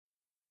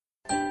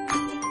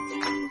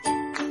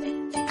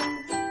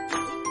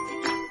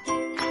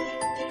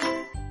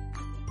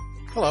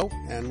Hello,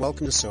 and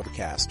welcome to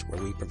Sobercast,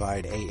 where we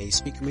provide AA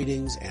speaker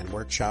meetings and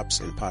workshops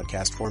in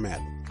podcast format.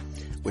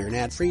 We're an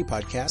ad-free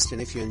podcast, and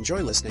if you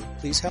enjoy listening,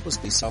 please help us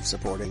be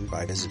self-supporting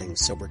by visiting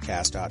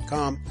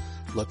Sobercast.com,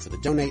 look for the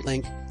donate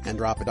link, and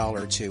drop $1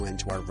 or $2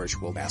 into our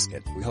virtual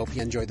basket. We hope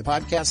you enjoy the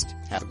podcast.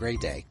 Have a great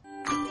day.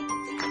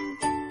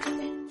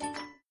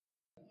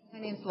 My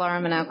name's Laura.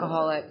 I'm an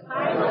alcoholic.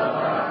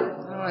 I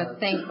want to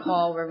thank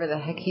Paul, wherever the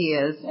heck he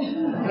is,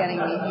 for getting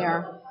me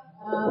here.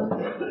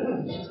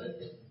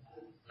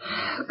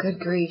 Good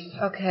grief.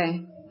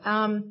 Okay.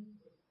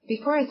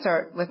 Before I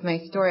start with my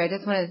story, I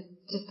just wanted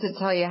to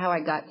tell you how I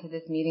got to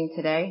this meeting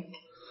today.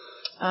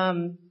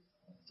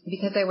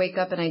 Because I wake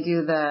up and I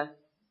do the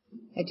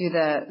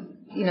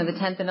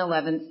 10th and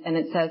 11th, and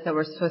it says that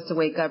we're supposed to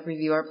wake up,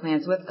 review our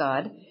plans with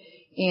God,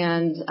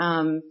 and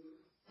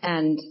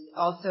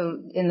also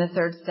in the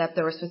third step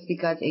that we're supposed to be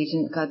God's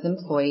agent, God's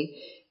employee.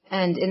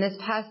 And in this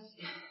past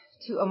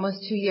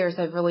almost 2 years,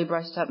 I've really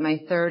brushed up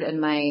my third and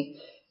my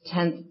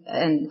 10th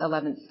and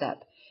 11th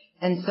step.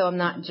 And so I'm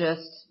not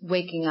just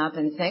waking up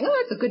and saying, oh,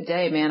 it's a good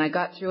day, man. I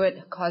got through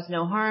it, caused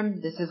no harm.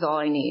 This is all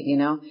I need,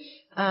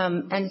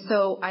 And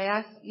so I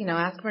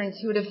ask for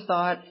intuitive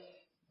thought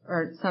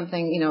or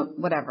something,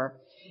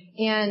 whatever.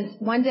 And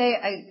one day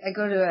I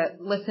go to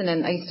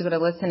I used to go to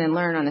Listen and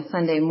Learn on a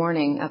Sunday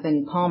morning up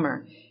in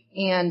Palmer.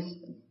 And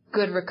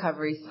good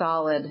recovery,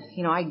 solid.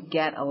 I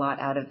get a lot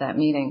out of that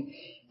meeting.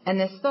 And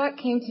this thought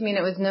came to me, and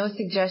it was no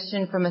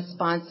suggestion from a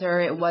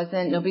sponsor.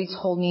 Nobody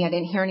told me. I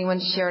didn't hear anyone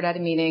share it at a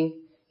meeting.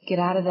 Get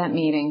out of that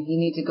meeting. You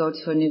need to go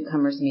to a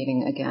newcomers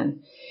meeting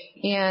again.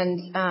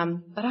 And,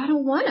 but I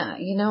don't wanna,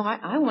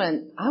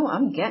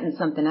 I'm getting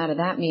something out of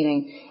that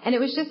meeting. And it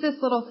was just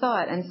this little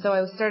thought. And so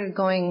I started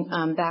going,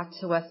 back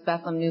to West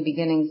Bethlehem New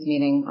Beginnings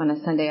meeting on a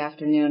Sunday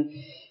afternoon.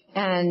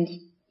 And,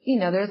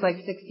 there's like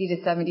 60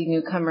 to 70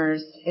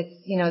 newcomers.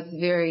 It's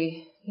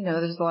very,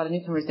 there's a lot of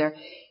newcomers there.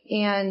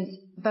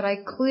 But I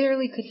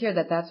clearly could hear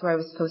that that's where I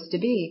was supposed to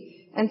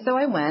be. And so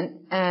I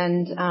went,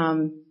 and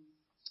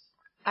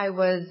I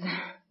was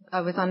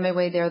on my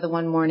way there the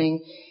one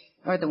morning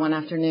or the one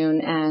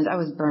afternoon, and I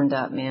was burned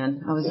up,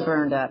 man. I was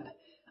burned up.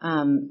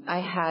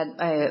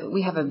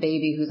 We have a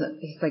baby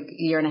he's like a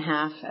year and a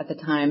half at the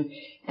time,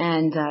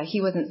 and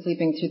he wasn't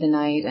sleeping through the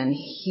night, and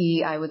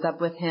I was up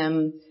with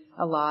him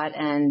a lot,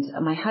 and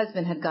my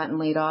husband had gotten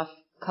laid off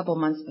a couple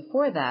months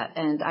before that,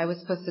 and I was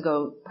supposed to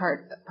go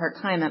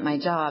part-time at my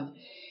job.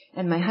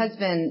 And my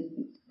husband,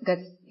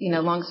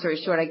 long story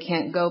short, I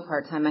can't go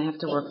part-time. I have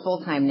to work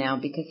full-time now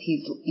because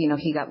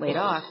he got laid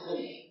off.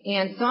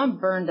 And so I'm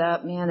burned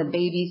up, man. The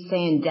baby's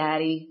saying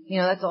daddy.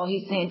 That's all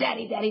he's saying.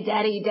 Daddy, daddy,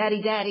 daddy,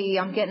 daddy, daddy.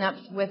 I'm getting up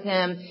with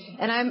him.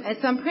 And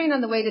I'm praying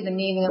on the way to the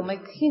meeting. I'm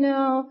like,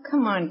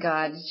 come on,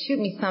 God, shoot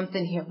me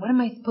something here. What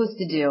am I supposed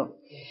to do?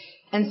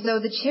 And so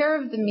the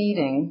chair of the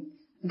meeting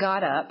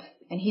got up.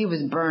 And he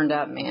was burned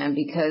up, man,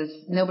 because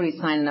nobody's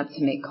signing up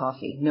to make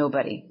coffee.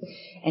 Nobody.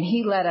 And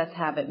he let us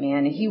have it,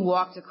 man. And he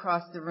walked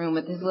across the room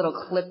with his little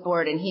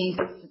clipboard, and he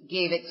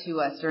gave it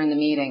to us during the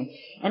meeting.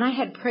 And I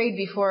had prayed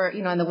before,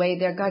 on the way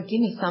there, God,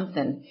 give me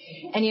something.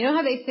 And you know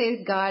how they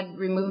say, God,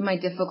 remove my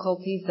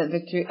difficulties, that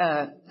victory,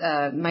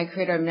 my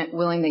Creator, I'm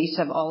willing that you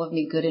should have all of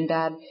me, good and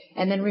bad.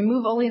 And then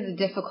remove only the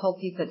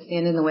difficulties that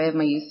stand in the way of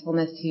my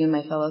usefulness to you and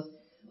my fellows.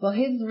 Well,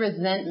 his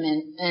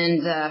resentment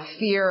and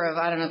fear of,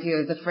 I don't know if he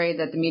was afraid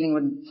that the meeting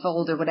would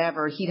fold or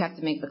whatever, he'd have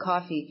to make the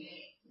coffee.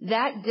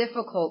 That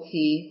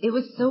difficulty, it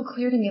was so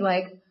clear to me,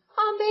 like,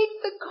 I'll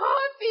make the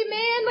coffee,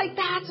 man. Like,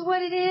 that's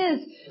what it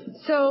is.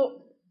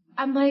 So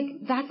I'm like,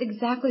 that's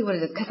exactly what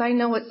it is. Because I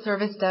know what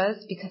service does,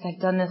 because I've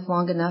done this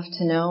long enough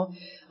to know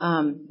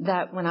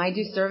that when I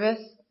do service,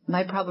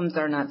 my problems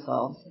are not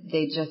solved.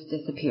 They just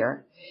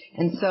disappear.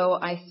 And so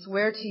I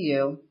swear to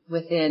you,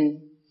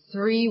 within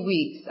 3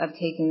 weeks of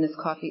taking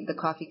the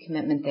coffee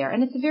commitment there.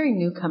 And it's a very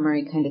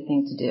newcomery kind of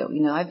thing to do.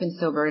 I've been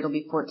sober. It'll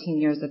be 14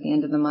 years at the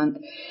end of the month.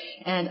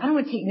 And I don't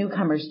want to take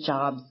newcomers'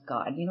 jobs,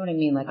 God. You know what I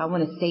mean? Like, I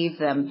want to save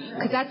them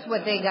because that's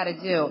what they got to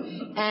do.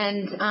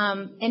 And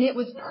it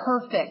was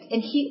perfect.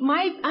 And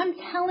I'm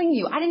telling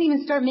you, I didn't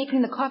even start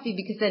making the coffee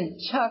because then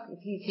Chuck, if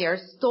he's here,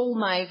 stole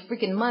my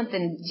freaking month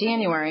in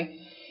January.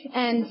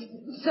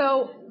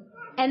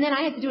 And then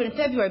I had to do it in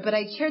February, but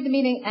I chaired the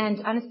meeting,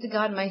 and honest to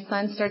God, my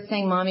son starts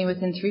saying mommy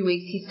within 3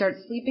 weeks. He starts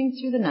sleeping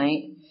through the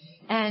night,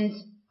 and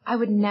I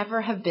would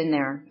never have been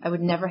there. I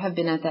would never have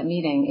been at that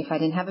meeting if I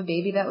didn't have a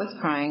baby that was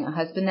crying, a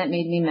husband that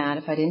made me mad,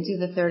 if I didn't do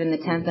the 3rd and the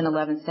 10th and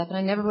 11th step, and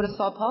I never would have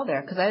saw Paul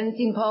there because I hadn't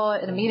seen Paul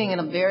at a meeting in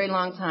a very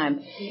long time.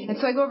 And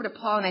so I go over to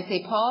Paul and I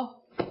say, Paul,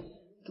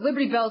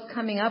 Liberty Bell's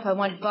coming up. I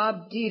want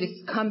Bob D.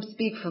 to come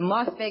speak from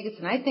Las Vegas,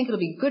 and I think it'll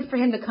be good for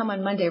him to come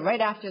on Monday right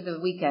after the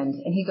weekend.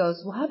 And he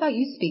goes, well, how about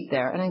you speak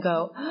there? And I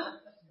go,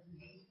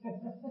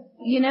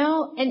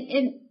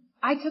 and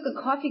I took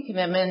a coffee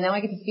commitment, and now I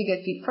get to speak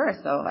at Feet First,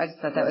 so I just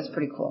thought that was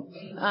pretty cool.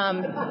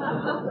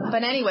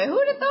 But anyway, who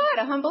would have thought?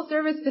 A humble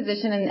service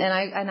position,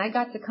 and I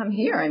got to come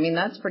here. I mean,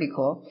 that's pretty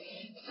cool.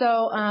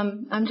 So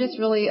I'm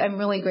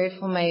really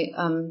grateful.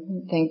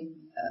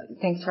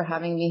 Thanks for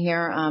having me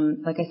here.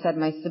 Like I said,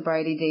 my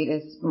sobriety date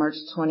is March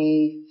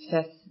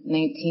 25th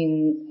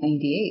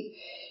 1998.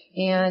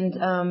 And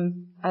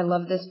I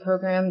love this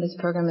program. This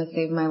program has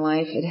saved my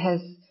life. It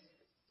has,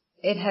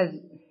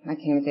 I can't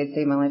even say it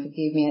saved my life. It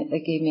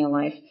gave me a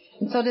life.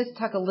 And so just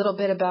talk a little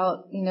bit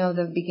about,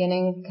 the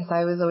beginning, because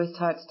I was always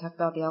taught to talk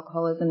about the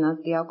alcoholism,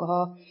 not the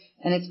alcohol.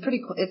 And it's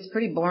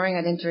pretty boring.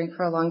 I didn't drink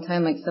for a long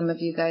time like some of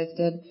you guys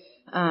did.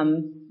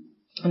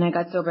 And I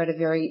got sober at a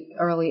very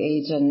early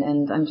age,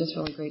 and I'm just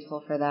really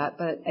grateful for that.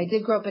 But I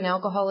did grow up in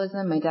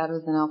alcoholism. My dad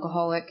was an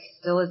alcoholic,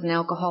 still is an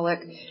alcoholic.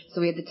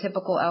 So we had the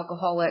typical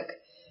alcoholic,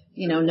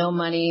 no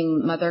money,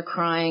 mother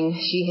crying,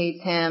 she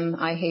hates him,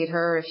 I hate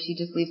her. If she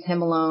just leaves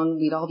him alone,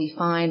 we'd all be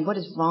fine. What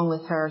is wrong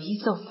with her?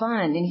 He's so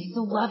fun and he's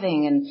so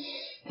loving.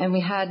 And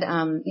we had,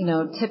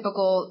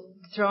 typical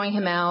throwing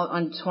him out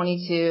on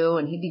 22,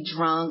 and he'd be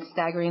drunk,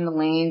 staggering the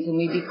lanes, and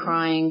we'd be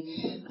crying.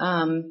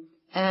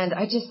 And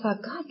I just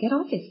thought, God, get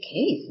off his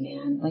case,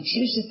 man. Like, she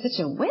was just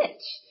such a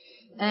witch.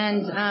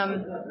 And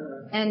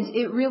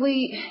it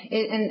really,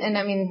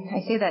 I mean,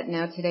 I say that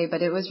now today,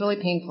 but it was really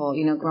painful,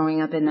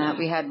 growing up in that.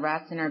 We had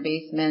rats in our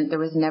basement. There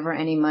was never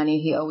any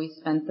money. He always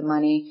spent the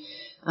money.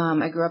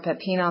 I grew up at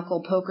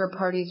pinochle poker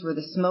parties where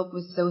the smoke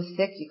was so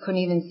thick you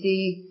couldn't even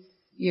see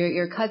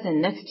your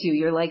cousin next to you.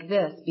 You're like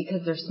this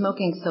because they're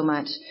smoking so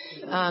much.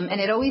 And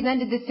it always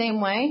ended the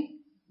same way.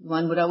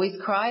 One would always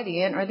cry,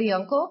 the aunt or the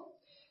uncle.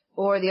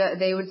 Or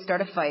they would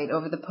start a fight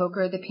over the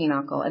poker or the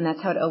pinochle, and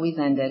that's how it always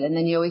ended. And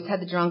then you always had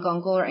the drunk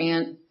uncle or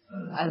aunt,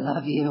 I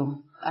love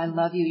you,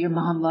 your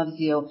mom loves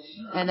you.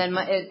 And then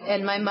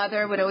my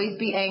mother would always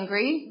be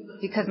angry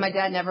because my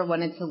dad never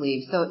wanted to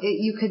leave. So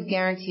you could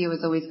guarantee it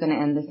was always going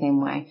to end the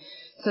same way.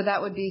 So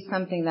that would be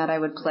something that I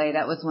would play.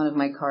 That was one of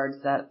my cards,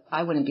 that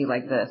I wouldn't be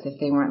like this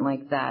if they weren't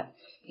like that.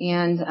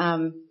 And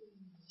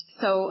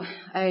so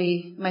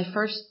my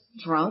first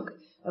drunk,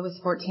 I was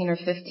 14 or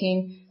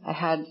 15. I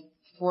had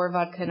 4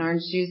 vodka and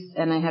orange juice,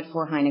 and I had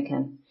 4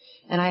 Heineken.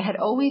 And I had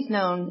always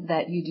known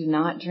that you do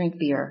not drink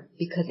beer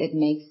because it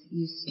makes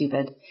you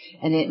stupid.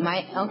 And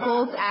my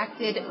uncles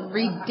acted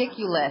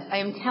ridiculous. I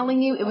am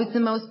telling you, it was the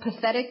most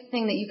pathetic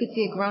thing that you could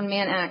see a grown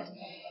man act.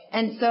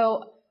 And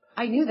so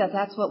I knew that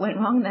that's what went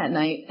wrong that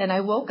night. And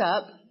I woke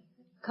up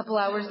a couple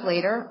hours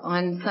later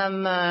on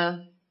some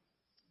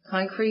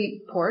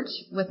concrete porch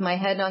with my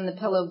head on the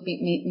pillow,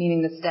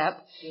 meaning the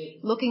step,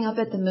 looking up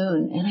at the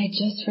moon. And I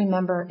just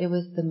remember it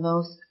was the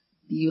most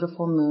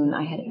beautiful moon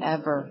I had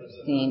ever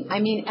seen. I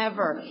mean,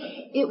 ever.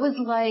 It was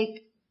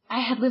like I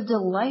had lived a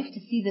life to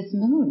see this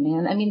moon,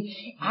 man. I mean,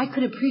 I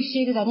could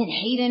appreciate it. I didn't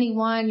hate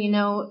anyone,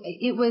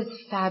 It was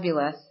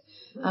fabulous.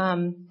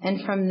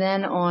 And from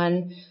then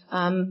on,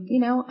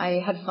 I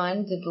had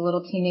fun, did the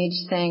little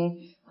teenage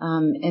thing.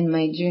 In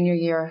my junior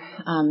year,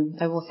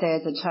 I will say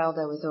as a child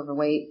I was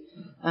overweight,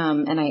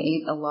 and I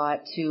ate a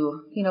lot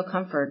to,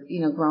 comfort,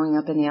 growing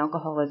up in the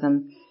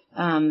alcoholism.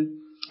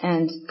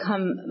 And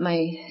come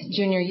my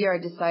junior year, I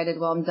decided,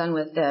 well, I'm done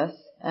with this.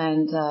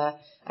 And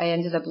I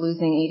ended up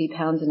losing 80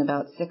 pounds in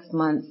about 6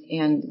 months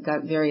and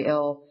got very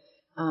ill,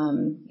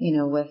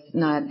 with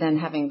not then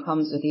having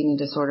problems with eating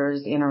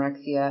disorders,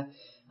 anorexia.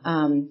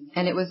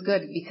 And it was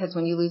good because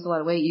when you lose a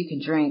lot of weight, you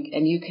can drink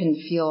and you can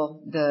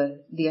feel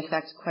the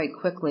effect quite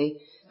quickly.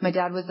 My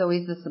dad was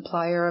always the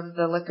supplier of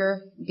the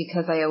liquor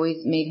because I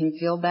always made him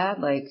feel bad,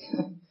 like,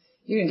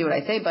 you're going to do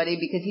what I say, buddy,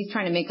 because he's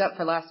trying to make up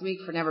for last week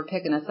for never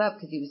picking us up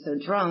because he was so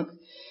drunk.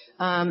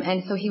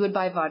 And so he would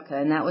buy vodka,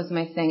 and that was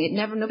my thing.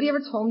 Nobody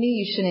ever told me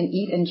you shouldn't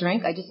eat and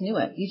drink. I just knew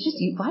it.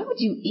 Why would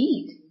you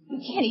eat?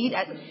 You can't eat.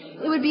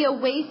 It would be a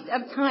waste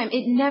of time.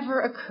 It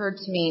never occurred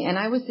to me. And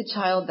I was the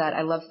child that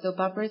I loved soap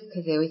operas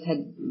because they always had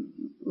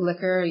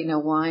liquor,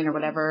 wine or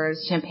whatever,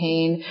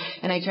 champagne.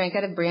 And I drank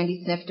out of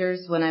brandy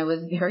snifters when I was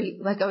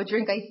I would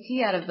drink iced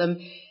tea out of them.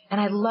 And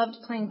I loved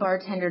playing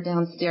bartender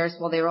downstairs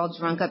while they were all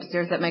drunk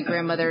upstairs at my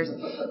grandmother's.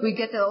 We'd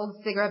get the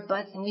old cigarette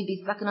butts and we'd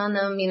be sucking on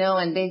them,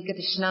 and they'd get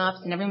the schnapps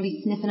and everyone would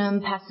be sniffing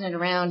them, passing it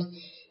around.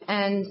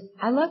 And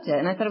I loved it.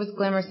 And I thought it was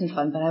glamorous and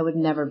fun, but I would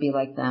never be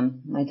like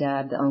them. My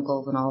dad, the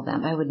uncles and all of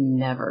them. I would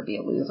never be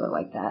a loser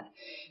like that.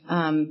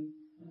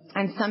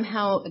 And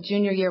somehow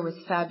junior year was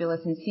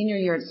fabulous. And senior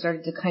year it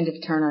started to kind of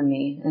turn on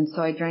me. And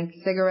so I drank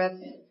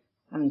cigarettes.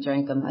 I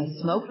drank them. I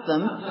smoked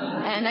them,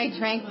 and I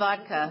drank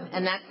vodka,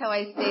 and that's how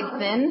I stayed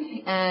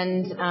thin.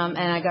 And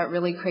I got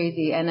really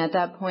crazy. And at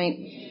that point,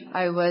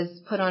 I was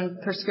put on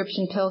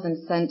prescription pills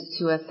and sent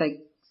to a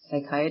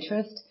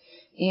psychiatrist.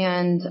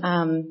 And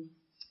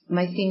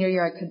my senior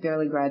year, I could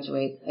barely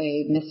graduate.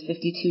 I missed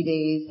 52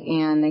 days,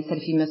 and they said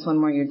if you miss one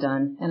more, you're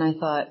done. And I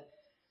thought,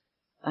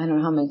 I don't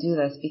know how I'm gonna do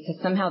this because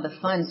somehow the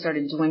fun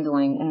started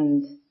dwindling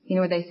and.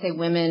 Where they say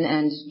women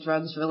and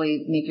drugs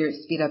really make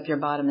speed up your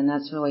bottom, and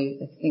that's really,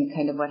 I think,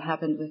 kind of what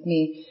happened with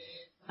me.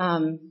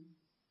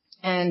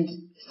 And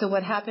so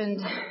what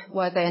happened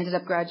was I ended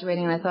up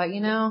graduating, and I thought,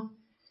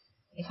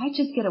 if I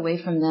just get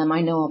away from them,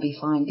 I know I'll be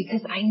fine,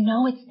 because I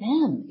know it's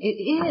them. It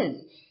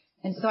is.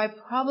 And so I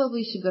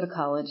probably should go to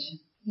college,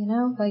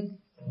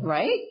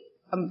 right?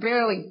 I'm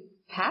barely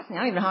passing.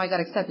 I don't even know how I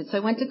got accepted. So I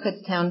went to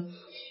Kutztown,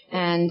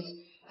 and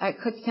at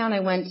Kutztown,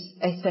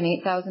 I spent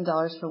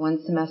 $8,000 for one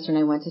semester, and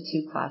I went to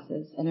 2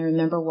 classes. And I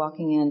remember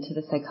walking into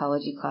the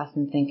psychology class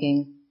and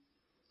thinking,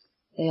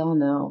 they all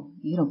know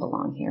you don't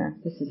belong here.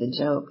 This is a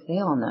joke. They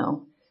all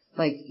know.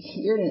 Like,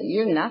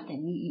 you're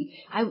nothing.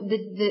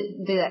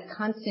 That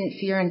constant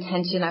fear and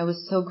tension, I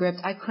was so gripped.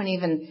 I couldn't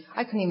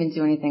even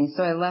do anything.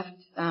 So I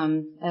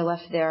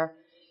left there,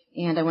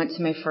 and I went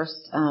to my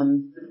first,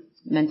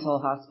 mental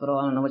hospital.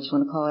 I don't know what you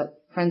want to call it.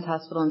 Friends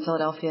Hospital in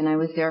Philadelphia, and I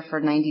was there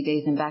for 90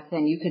 days. And back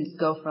then, you could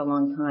go for a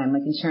long time.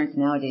 Like insurance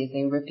nowadays,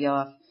 they rip you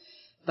off.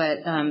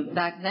 But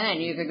back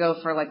then, you could go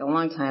for like a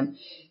long time.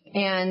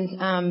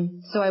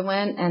 And so I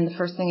went, and the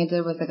first thing I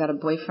did was I got a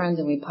boyfriend,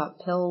 and we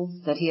popped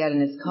pills that he had in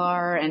his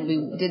car, and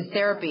we did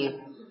therapy.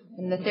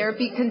 And the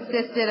therapy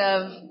consisted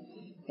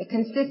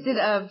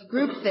of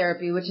group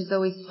therapy, which is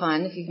always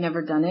fun. If you've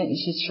never done it, you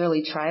should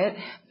surely try it,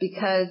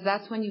 because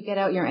that's when you get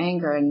out your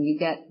anger and you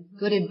get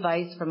good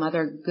advice from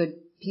other good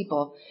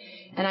people.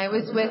 And I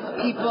was with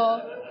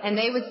people, and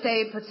they would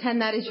say,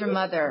 pretend that is your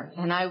mother.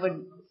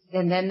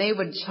 And then they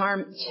would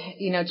chime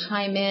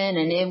in,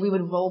 and we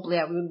would role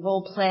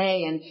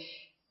play,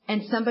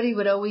 and somebody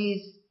would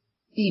always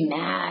be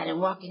mad and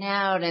walking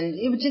out, and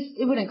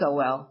it wouldn't go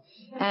well.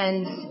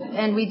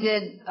 And we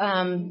did,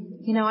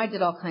 I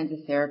did all kinds of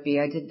therapy.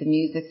 I did the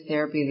music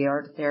therapy, the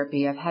art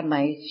therapy. I've had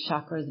my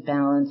chakras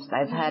balanced.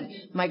 I've had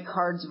my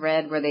cards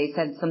read where they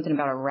said something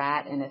about a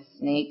rat and a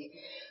snake.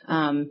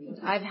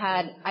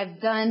 I've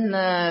done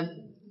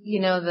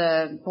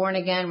the born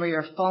again where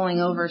you're falling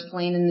over,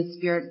 slain in the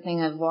spirit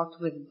thing. I've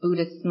walked with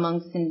Buddhist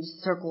monks in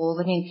circles.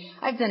 I mean,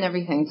 I've done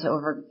everything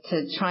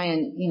to try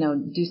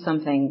and, do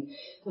something,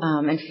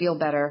 and feel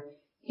better.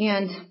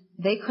 And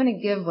they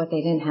couldn't give what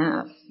they didn't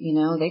have.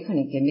 They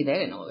couldn't give me, they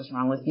didn't know what was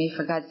wrong with me.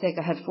 For God's sake,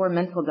 I had 4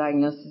 mental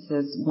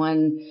diagnoses,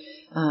 one,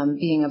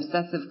 being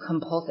obsessive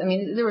compulsive. I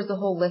mean, there was a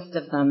whole list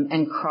of them,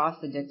 and cross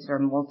addicted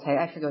or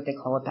I forget what they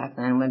call it back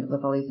then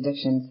with all these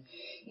addictions.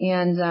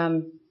 And,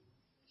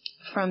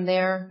 from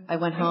there, I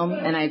went home,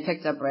 and I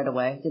picked up right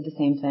away, did the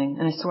same thing.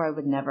 And I swore I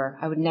would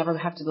never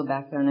have to go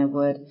back there, and I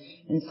would.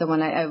 And so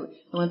when I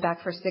went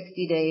back for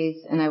 60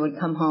 days, and I would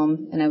come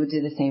home, and I would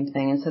do the same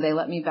thing. And so they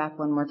let me back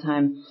one more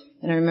time.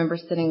 And I remember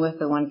sitting with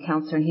the one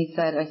counselor, and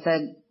I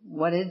said,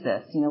 what is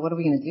this? What are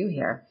we going to do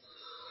here?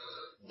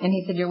 And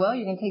he said, you're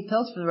going to take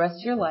pills for the rest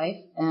of your life,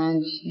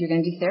 and you're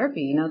going to do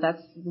therapy.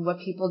 That's what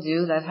people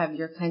do that have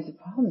your kinds of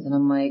problems. And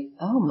I'm like,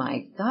 oh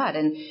my God.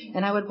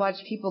 And I would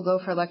watch people go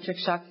for electric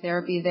shock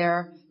therapy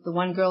there. The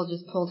one girl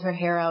just pulled her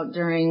hair out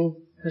during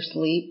her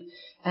sleep.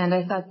 And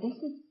I thought,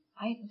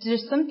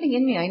 there's something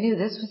in me. I knew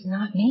this was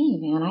not me,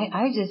 man.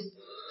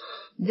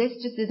 This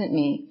just isn't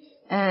me.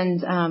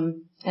 And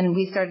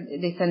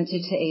they sent you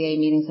to AA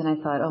meetings, and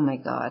I thought, oh my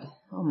God.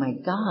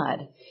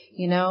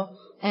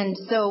 And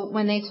so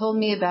when they told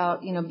me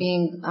about,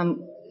 being,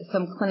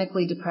 some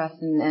clinically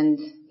depressed and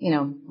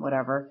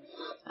whatever,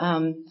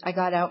 I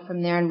got out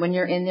from there. And when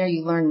you're in there,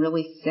 you learn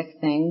really sick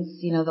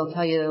things. They'll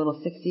tell you their little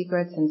sick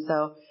secrets. And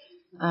so,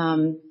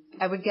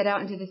 I would get out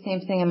and do the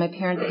same thing, and my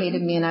parents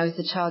hated me, and I was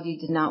the child you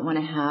did not want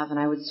to have, and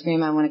I would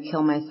scream, I want to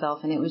kill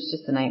myself, and it was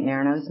just a nightmare.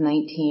 And I was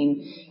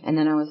 19, and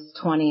then I was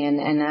 20,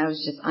 and I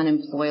was just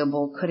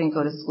unemployable, couldn't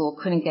go to school,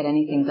 couldn't get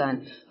anything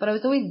done. But I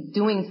was always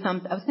doing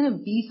something. I was going to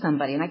be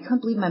somebody, and I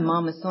couldn't believe my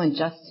mom was so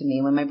unjust to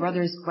me when my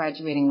brother's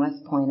graduating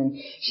West Point, and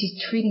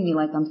she's treating me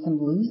like I'm some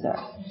loser.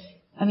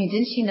 I mean,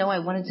 didn't she know I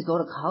wanted to go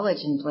to college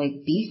and,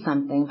 be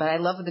something? But I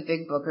love the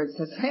big book where it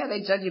says, yeah,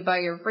 they judge you by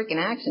your freaking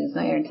actions,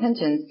 not your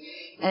intentions.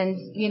 And,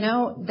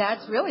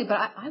 that's really, but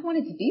I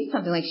wanted to be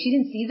something. Like, she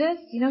didn't see this,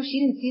 she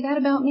didn't see that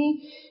about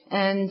me.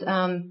 And,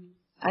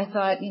 I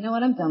thought, you know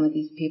what, I'm done with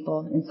these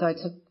people. And so I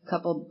took a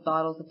couple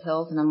bottles of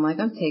pills, and I'm like,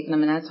 I'm taking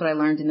them. And that's what I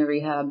learned in the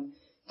rehab.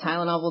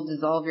 Tylenol will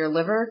dissolve your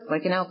liver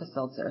like an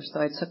Alka-Seltzer. So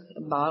I took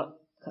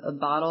a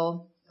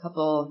bottle,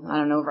 couple,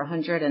 over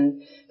 100,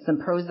 and some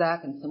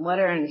Prozac and some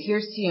water, and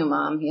here's to you,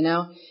 Mom,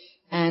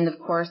 And of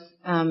course,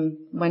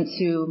 went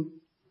to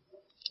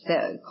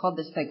called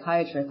the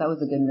psychiatrist. That was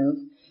a good move,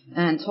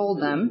 and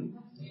told them.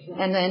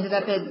 And I ended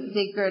up at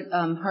Sacred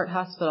Heart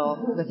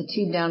Hospital with a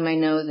tube down my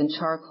nose and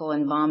charcoal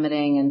and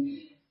vomiting,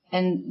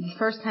 and the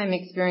first time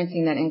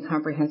experiencing that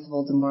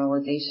incomprehensible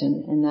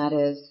demoralization, and that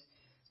is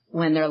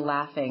when they're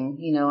laughing.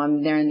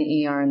 I'm there in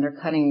the ER, and they're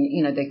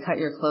cutting, they cut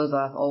your clothes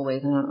off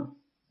always. I don't know.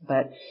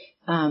 But,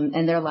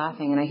 and they're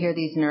laughing, and I hear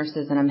these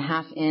nurses, and I'm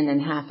half in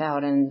and half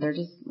out, and they're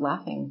just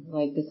laughing.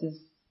 Like, this is,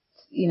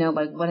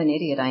 what an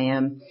idiot I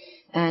am.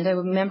 And I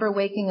remember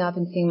waking up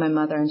and seeing my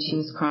mother, and she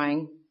was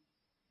crying.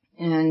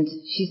 And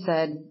she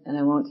said, and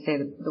I won't say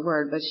the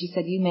word, but she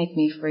said, you make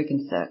me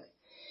freaking sick.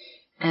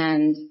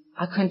 And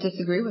I couldn't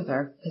disagree with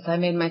her, because I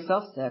made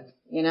myself sick.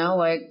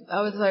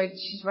 I was like,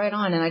 she's right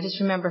on. And I just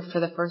remember for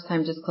the first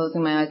time just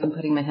closing my eyes and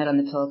putting my head on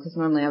the pillow, because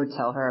normally I would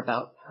tell her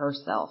about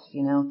herself,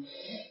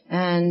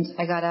 And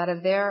I got out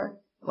of there.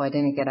 Well, I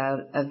didn't get out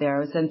of there. I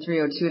was then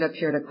 302'd up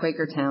here to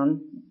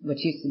Quakertown,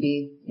 which used to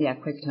be,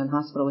 Quakertown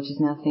Hospital, which is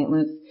now St.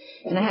 Luke's.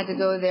 And I had to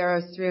go there. I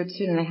was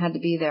 302'd, and I had to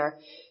be there.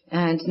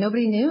 And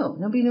nobody knew.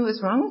 Nobody knew what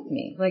was wrong with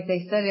me. Like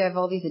they said, I have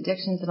all these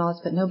addictions and all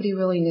this, but nobody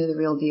really knew the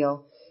real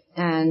deal.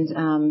 And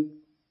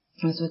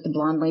I was with the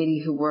blonde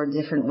lady who wore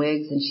different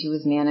wigs, and she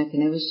was manic,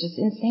 and it was just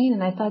insane.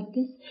 And I thought,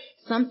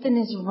 something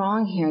is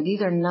wrong here. This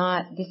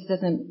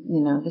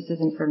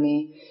isn't for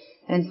me.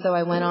 And so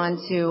I went on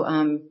to,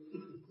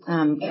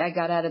 I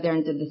got out of there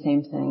and did the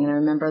same thing. And I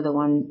remember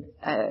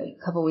a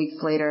couple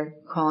weeks later,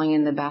 crawling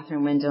in the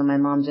bathroom window, my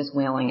mom just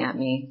wailing at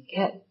me,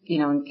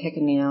 and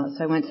kicking me out.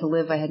 So I went to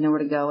live. I had nowhere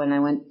to go, and I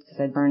went, because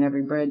I'd burned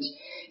every bridge.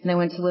 And I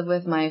went to live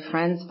with my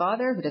friend's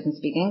father, who doesn't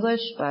speak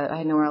English, but I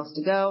had nowhere else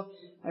to go.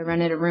 I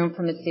rented a room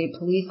from a state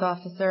police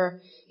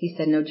officer. He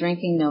said, no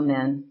drinking, no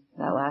men.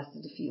 That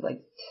lasted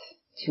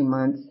 2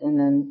 months, and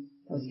then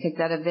I was kicked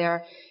out of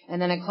there.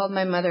 And then I called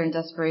my mother in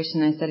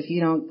desperation. I said, if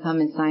you don't come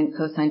and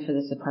co-sign for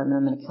this apartment,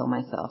 I'm going to kill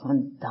myself.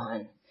 I'm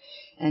done.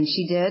 And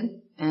she did,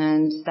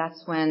 and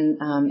that's when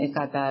it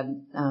got bad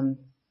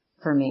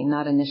for me.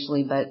 Not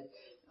initially, but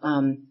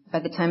by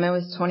the time I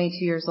was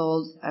 22 years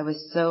old, I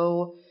was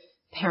so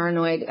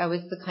paranoid. I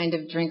was the kind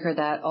of drinker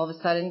that all of a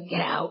sudden,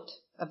 get out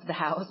of the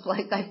house,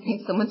 like I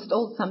think someone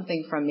stole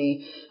something from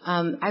me.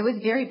 I was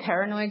very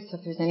paranoid, so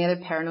if there's any other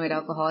paranoid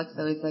alcoholics,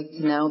 I always like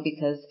to know,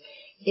 because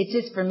it's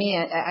just, for me,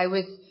 I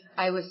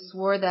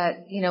swore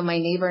that, my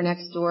neighbor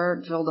next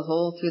door drilled a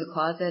hole through the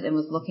closet and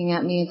was looking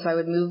at me, and so I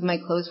would move my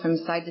clothes from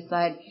side to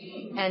side,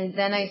 and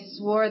then I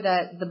swore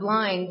that the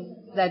blinds,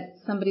 that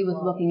somebody was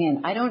looking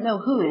in. I don't know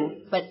who,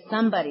 but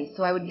somebody.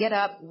 So I would get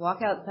up,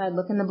 walk outside,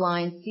 look in the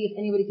blinds, see if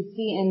anybody could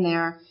see in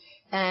there.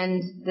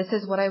 And this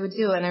is what I would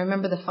do. And I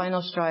remember the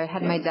final straw. I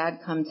had my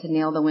dad come to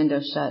nail the window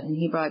shut, and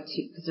he brought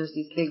two, because there's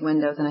these big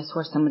windows, and I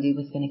swore somebody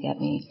was going to get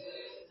me.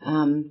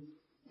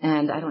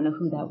 And I don't know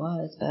who that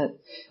was, but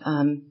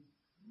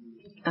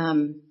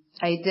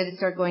I did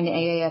start going to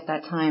AA at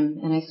that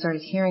time, and I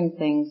started hearing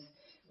things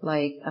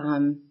like,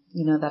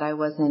 that I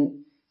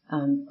wasn't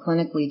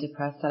clinically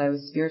depressed, that I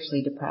was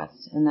spiritually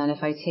depressed, and that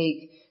if I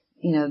take,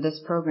 this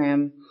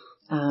program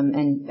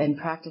and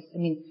practice,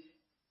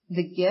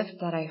 the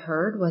gift that I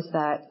heard was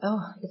that,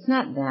 it's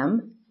not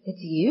them,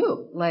 it's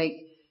you. Like,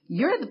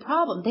 you're the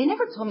problem. They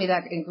never told me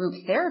that in group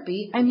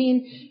therapy. And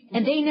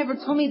they never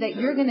told me that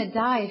you're going to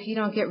die if you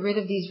don't get rid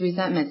of these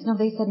resentments. No,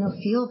 they said, no,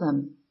 feel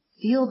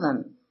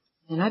them.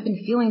 And I've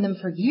been feeling them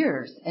for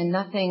years, and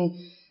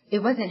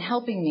it wasn't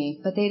helping me,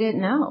 but they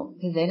didn't know,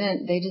 because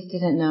they just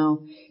didn't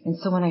know. And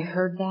so when I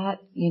heard that,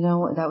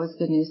 that was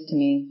good news to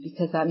me,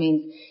 because that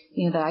means,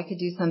 that I could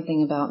do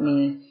something about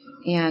me.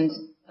 And,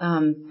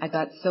 I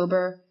got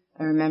sober.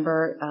 I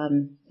remember,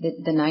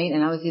 the night,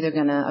 and I was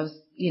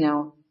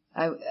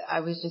I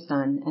was just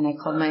done. And I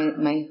called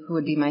who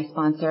would be my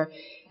sponsor,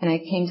 and I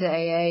came to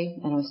AA,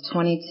 and I was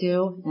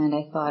 22, and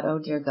I thought, oh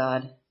dear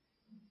God,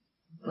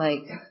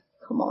 like,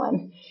 come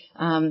on.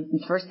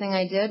 The first thing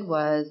I did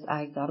was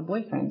I got a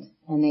boyfriend,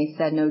 and they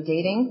said no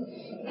dating.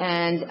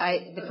 And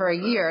for a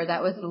year,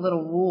 that was the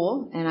little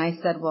rule. And I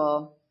said,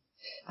 well,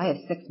 I have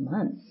 6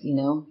 months,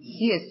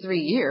 He has 3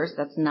 years.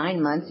 That's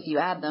 9 months if you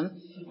add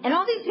them. And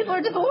all these people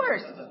are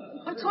divorced.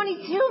 I'm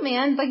 22,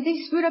 man. Like,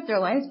 they screwed up their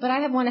lives, but I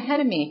have one ahead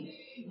of me.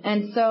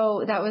 And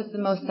so that was the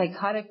most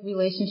psychotic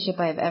relationship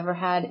I have ever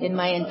had in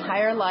my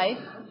entire life.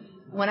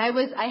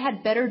 I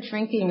had better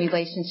drinking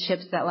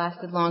relationships that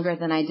lasted longer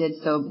than I did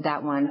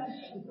that one.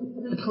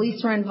 The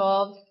police were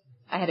involved.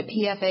 I had a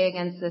PFA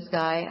against this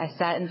guy. I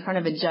sat in front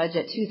of a judge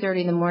at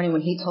 2:30 in the morning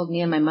when he told me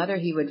and my mother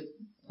he would,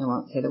 I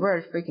won't say the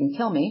word, freaking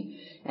kill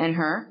me and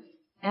her.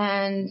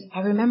 And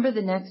I remember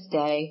the next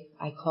day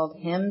I called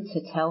him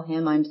to tell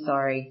him I'm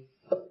sorry.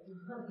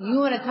 You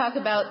want to talk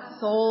about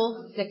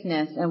soul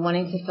sickness and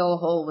wanting to fill a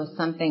hole with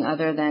something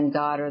other than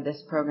God or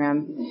this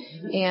program.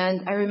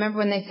 And I remember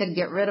when they said,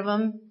 get rid of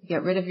them,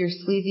 get rid of your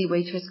sleazy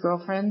waitress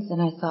girlfriends.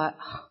 And I thought,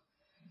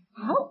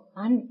 how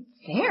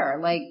unfair.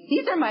 Like,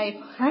 these are my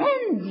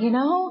friends,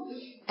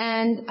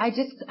 And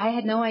I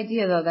had no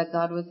idea, though, that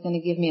God was going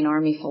to give me an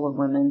army full of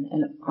women,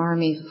 an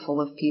army full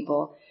of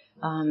people.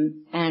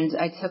 And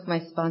I took my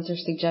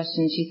sponsor's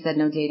suggestion. She said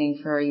no dating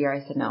for a year.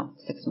 I said no,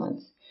 6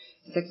 months.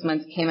 6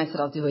 months came, I said,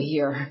 I'll do a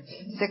year.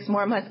 6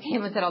 more months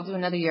came, I said, I'll do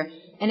another year.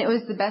 And it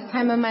was the best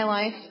time of my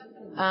life.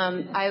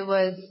 I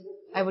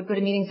would go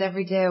to meetings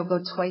every day. I would go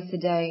twice a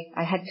day.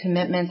 I had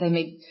commitments. I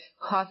made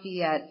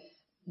coffee at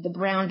the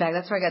Brown Bag.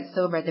 That's where I got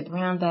sober, at the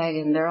Brown Bag.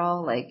 And they're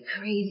all like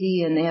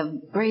crazy, and they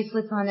have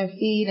bracelets on their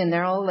feet, and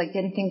they're all like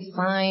getting things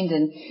signed.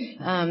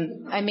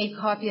 And I made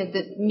coffee at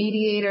the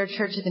Mediator,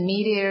 Church of the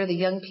Mediator, the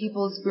young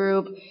people's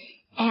group.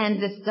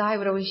 And this guy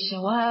would always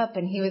show up,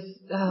 and he was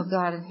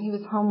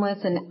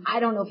homeless, and I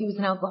don't know if he was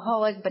an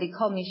alcoholic, but he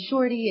called me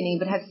Shorty, and he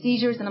would have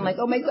seizures, and I'm like,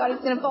 oh my God,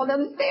 he's going to fall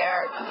down the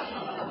stairs.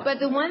 But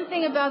the one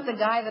thing about the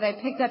guy that I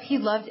picked up, he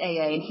loved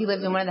AA, and he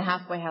lived in one of the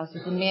halfway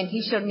houses, and man,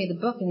 he showed me the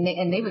book,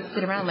 and they would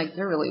sit around like,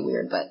 they're really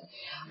weird, but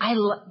I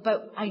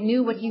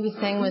knew what he was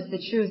saying was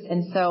the truth,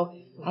 and so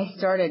I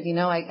started,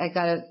 I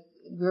got a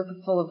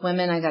group full of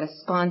women, I got a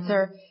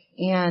sponsor,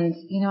 and,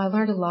 I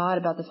learned a lot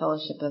about the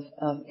fellowship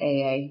of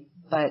AA.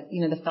 But,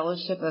 the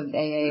fellowship of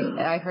AA,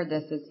 I heard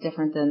this, it's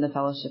different than the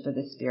fellowship of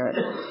the Spirit.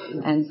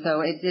 And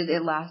so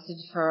it lasted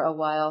for a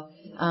while.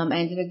 I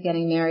ended up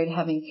getting married,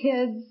 having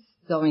kids,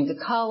 going to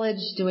college,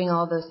 doing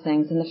all those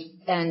things.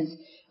 And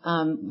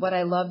what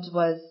I loved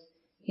was,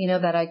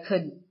 that I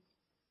could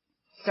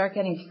start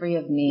getting free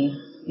of me,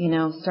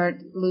 start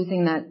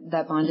losing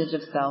that bondage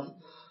of self.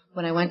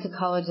 When I went to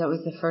college, that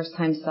was the first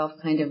time self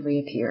kind of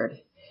reappeared.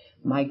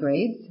 My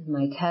grades,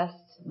 my tests,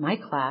 my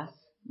class,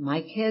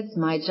 my kids,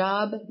 my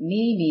job,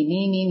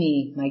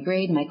 me, my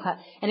grade, my class.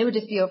 And it would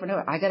just be over and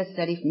over. I got to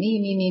study for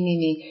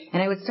me.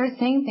 And I would start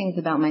saying things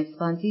about my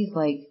sponsees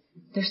like,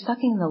 they're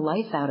sucking the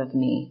life out of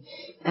me.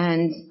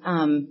 And,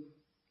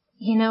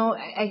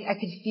 I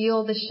could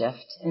feel the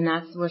shift, and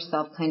that's where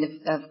self kind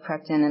of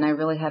crept in, and I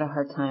really had a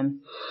hard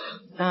time.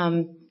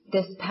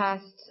 This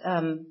past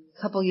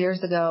couple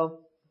years ago,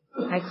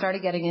 I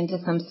started getting into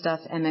some stuff,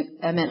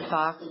 Emmett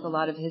Fox, a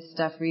lot of his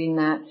stuff, reading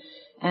that.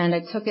 And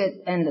I took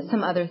it, and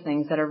some other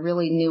things that are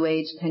really new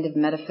age, kind of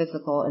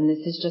metaphysical, and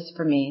this is just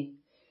for me.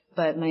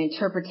 But my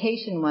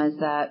interpretation was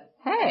that,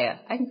 hey,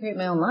 I can create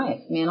my own life.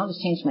 Man, I'll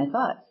just change my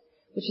thoughts,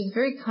 which is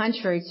very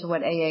contrary to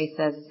what AA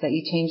says, is that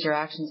you change your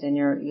actions and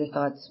your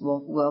thoughts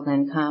will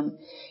then come.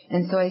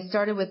 And so I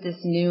started with this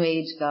new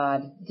age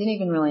God. Didn't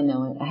even really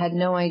know it. I had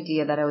no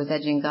idea that I was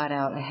edging God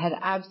out. I had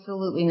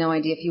absolutely no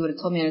idea. If you would have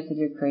told me, I would have said,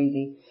 you're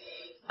crazy.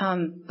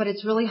 But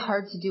it's really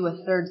hard to do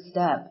a third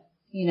step,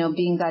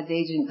 being God's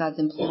agent, God's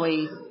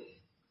employee,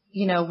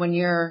 when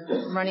you're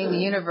running the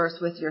universe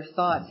with your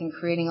thoughts and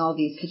creating all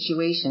these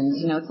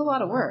situations, it's a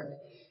lot of work.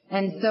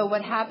 And so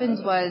what happened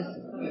was,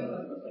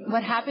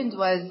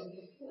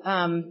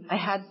 I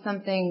had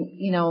something,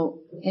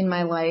 in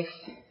my life.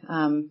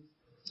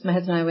 My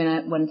husband and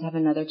I wanted to have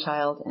another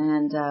child,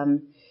 and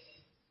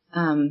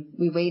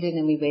we waited,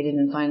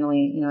 and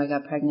finally, I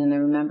got pregnant. I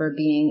remember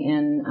being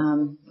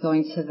in,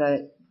 going to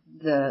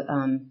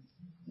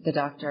the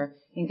doctor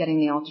and getting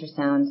the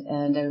ultrasound,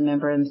 and I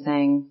remember him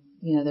saying,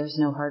 there's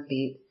no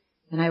heartbeat.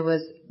 And I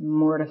was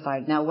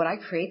mortified. Now, would I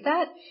create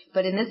that?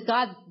 But in this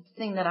God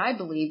thing that I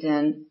believed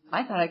in,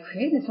 I thought I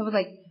created this. I was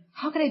like,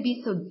 how could I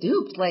be so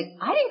duped? Like,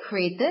 I didn't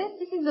create this.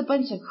 This is a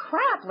bunch of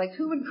crap. Like,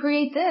 who would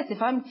create this?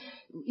 If I'm,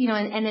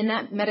 and in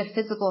that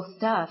metaphysical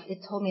stuff, it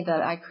told me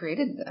that I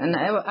created it. And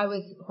I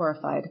was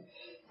horrified.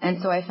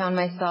 And so I found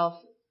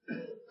myself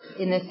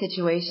in this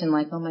situation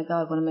like, oh my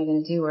God, what am I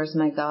going to do? Where's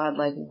my God?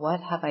 Like, what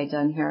have I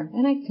done here?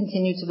 And I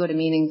continued to go to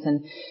meetings,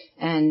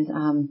 and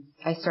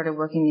I started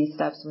working these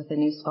steps with a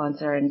new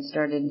sponsor, and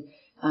started,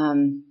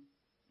 I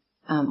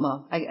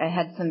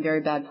had some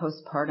very bad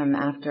postpartum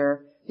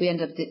after we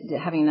ended up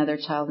having another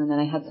child, and then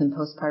I had some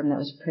postpartum that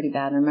was pretty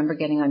bad. And I remember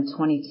getting on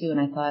 22, and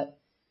I thought,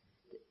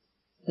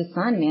 the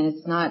sun, man,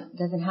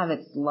 doesn't have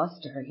its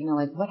luster,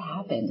 like what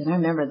happened? And I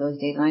remember those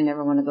days, and I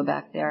never want to go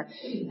back there.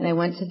 And I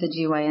went to the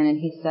GYN, and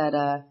he said,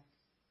 I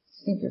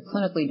think you're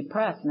clinically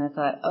depressed. And I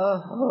thought,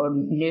 oh,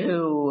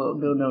 no,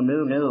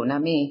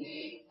 not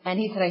me. And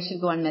he said I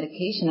should go on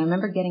medication. I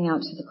remember getting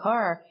out to the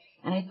car,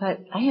 and I thought,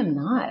 I am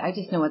not. I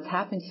just know what's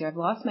happened here. I've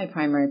lost my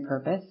primary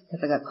purpose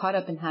because I got caught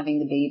up in having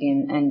the baby,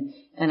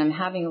 and I'm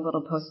having a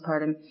little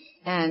postpartum,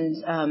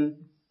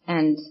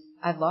 and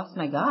I've lost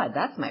my God.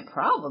 That's my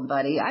problem,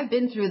 buddy. I've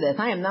been through this.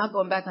 I am not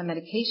going back on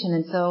medication.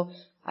 And so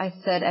I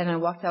said, and I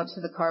walked out to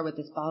the car with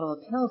this bottle of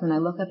pills, and I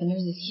look up, and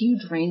there's this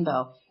huge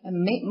rainbow.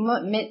 And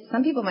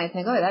some people might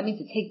think, oh, that means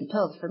to take the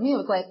pills. For me, it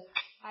was like,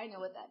 I know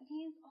what that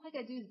means. All I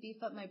got to do is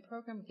beef up my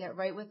program, get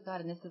right with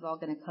God, and this is all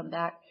going to come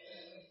back.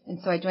 And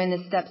so I joined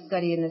this step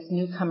study, and this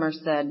newcomer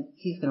said,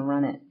 he's going to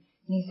run it.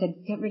 And he said,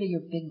 get rid of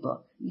your big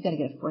book. You got to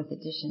get a 4th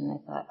edition. And I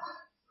thought,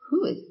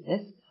 who is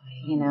this guy?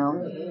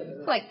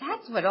 Like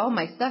that's what all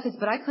my stuff is,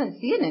 but I couldn't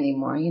see it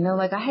anymore.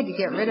 Like I had to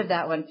get rid of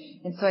that one.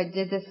 And so I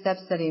did this step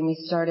study, and we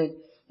started,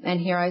 and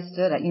here I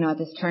stood at, at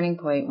this turning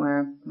point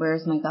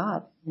where's my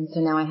God? And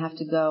so now I have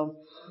to go,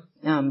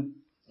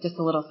 just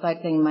a little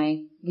side thing.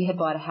 We had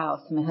bought a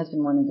house, and my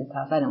husband wanted this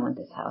house. I don't want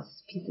this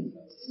house. Piece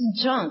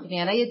of junk,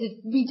 man. I had to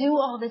redo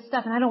all this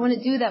stuff, and I don't want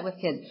to do that with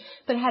kids.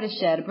 But it had a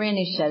shed, a brand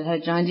new shed. It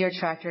had a John Deere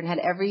tractor, and had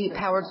every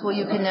power tool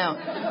you could know.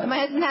 And my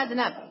husband has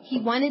enough.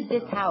 He wanted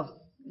this house.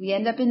 We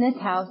end up in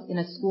this house in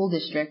a school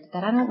district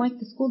that I don't like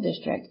the school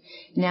district.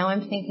 Now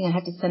I'm thinking I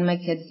have to send my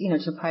kids,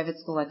 to a private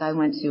school like I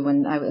went to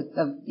when I was,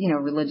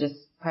 religious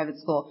private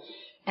school.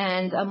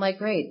 And I'm like,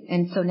 great.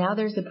 And so now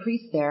there's a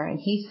priest there, and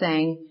he's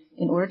saying,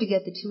 in order to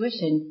get the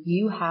tuition,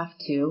 you have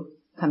to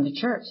come to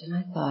church. And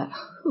I thought,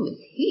 who is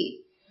he?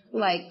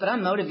 But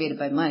I'm motivated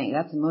by money.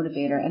 That's a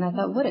motivator. And I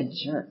thought, what a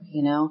jerk,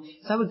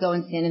 So I would go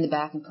and stand in the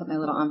back and put my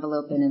little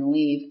envelope in and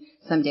leave.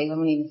 Some days I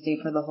wouldn't even stay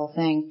for the whole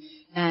thing.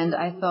 And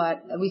I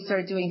thought, we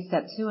started doing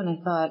step 2, and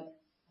I thought,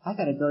 I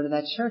got to go to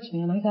that church,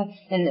 man.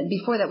 And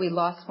before that, we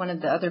lost one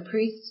of the other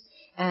priests,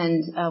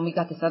 and we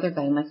got this other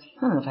guy. I'm like,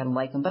 I don't know if I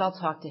like him, but I'll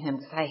talk to him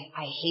because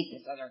I hate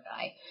this other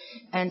guy.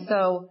 And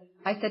so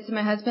I said to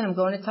my husband, I'm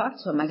going to talk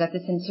to him. I got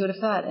this intuitive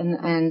thought, and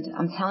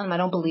I'm telling him I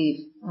don't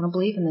believe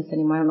in this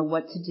anymore. I don't know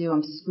what to do.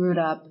 I'm screwed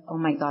up. Oh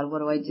my God, what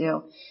do I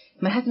do?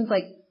 My husband's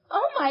like,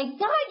 oh my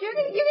God, you're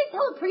gonna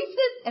tell a priest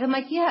this? And I'm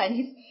like, yeah.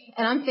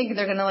 And I'm thinking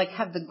they're gonna like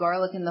have the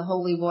garlic and the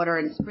holy water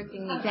and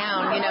spritzing me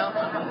down, you know.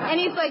 And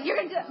he's like,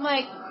 I'm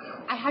like,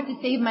 I had to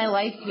save my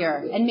life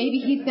here, and maybe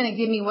he's gonna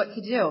give me what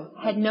to do.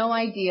 Had no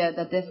idea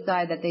that this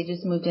guy that they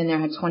just moved in there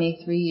had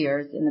 23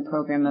 years in the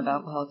program of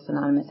Alcoholics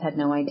Anonymous. Had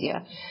no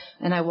idea.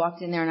 And I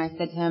walked in there and I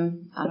said to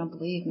him, I don't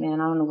believe, man.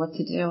 I don't know what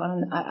to do.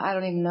 I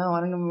don't even know. I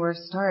don't know where to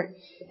start.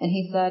 And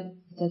he said,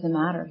 it doesn't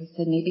matter. He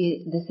said,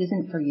 maybe this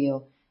isn't for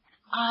you.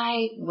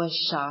 I was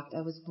shocked.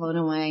 I was blown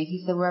away. He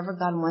said, wherever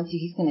God wants you,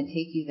 he's going to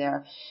take you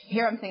there.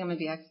 Here I'm saying I'm going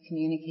to be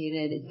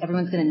excommunicated.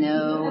 Everyone's going to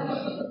know.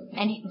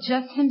 And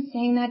just him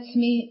saying that to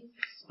me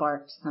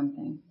sparked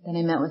something. Then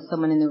I met with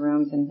someone in the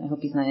rooms, and I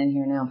hope he's not in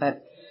here now,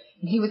 but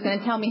he was going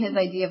to tell me his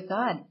idea of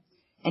God.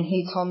 And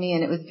he told me,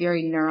 and it was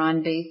very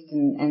neuron-based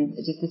and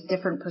just this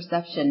different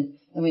perception.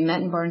 And we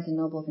met in Barnes &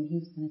 Noble, and he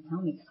was going to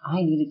tell me because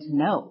I needed to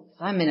know.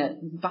 So I'm in a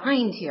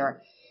bind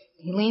here.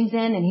 He leans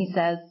in and he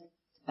says,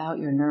 about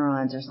your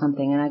neurons or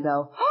something, and I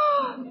go,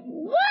 oh,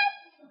 what?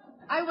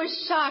 I was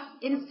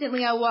shocked.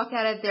 Instantly, I walk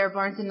out of there,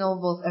 Barnes &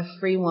 Noble's a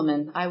free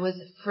woman. I was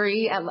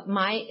free.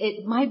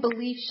 My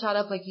belief shot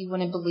up like you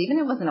wouldn't believe, and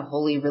it wasn't a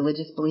holy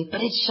religious belief,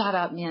 but it shot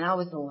up, man. I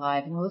was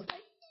alive, and I was like,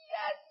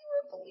 yes, you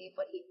would believe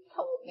what he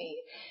told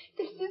me.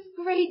 This is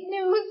great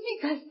news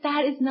because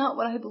that is not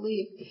what I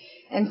believe.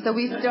 And so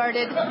we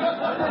started,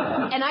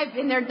 and I've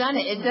been there, done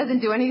it. It didn't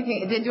do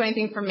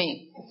anything for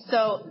me.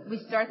 So we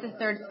start the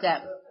third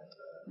step.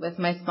 With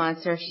my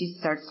sponsor, she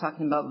starts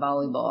talking about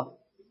volleyball.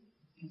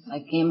 It's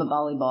like game of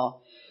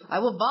volleyball. I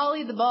will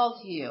volley the ball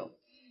to you.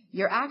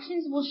 Your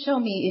actions will show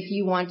me if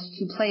you want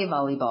to play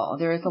volleyball.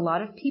 There is a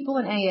lot of people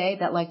in AA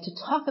that like to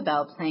talk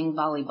about playing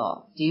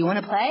volleyball. Do you want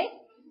to play?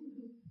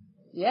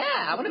 Yeah,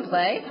 I want to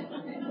play.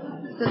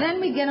 So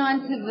then we get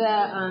on to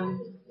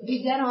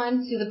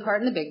the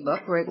part in the big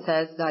book where it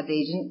says God's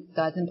agent,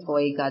 God's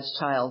employee, God's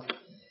child.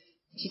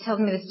 She tells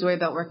me the story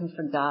about working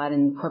for God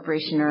and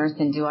Corporation Earth,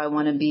 and do I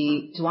want to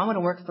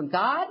work for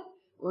God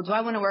or do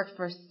I want to work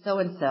for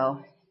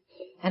so-and-so?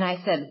 And I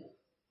said,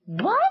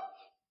 what?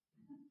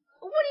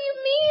 What do you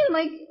mean?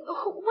 Like,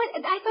 what?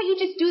 I thought you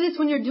just do this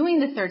when you're doing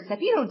the third step.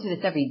 You don't do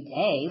this every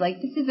day.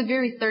 Like, this is the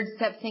very third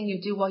step thing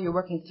you do while you're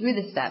working through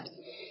the steps.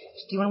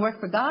 Do you want to work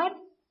for God?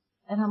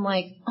 And I'm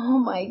like, oh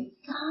my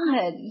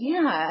God,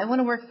 yeah, I want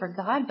to work for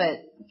God,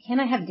 but can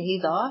I have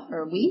days off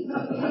or weeks?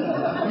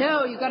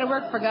 No, you got to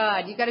work for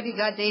God. You got to be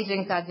God's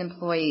agent, God's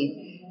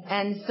employee.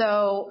 And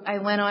so I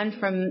went on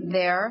from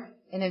there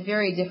in a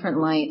very different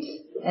light,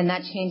 and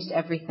that changed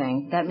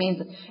everything. That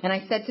means, and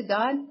I said to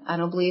God, I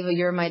don't believe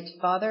you're my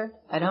father.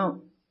 I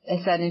don't. I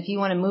said, if you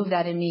want to move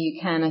that in me,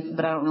 you can. I said,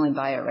 but I don't really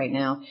buy it right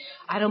now.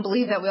 I don't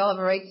believe that we all have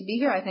a right to be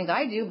here. I think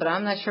I do, but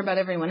I'm not sure about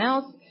everyone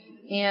else.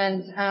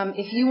 And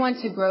if you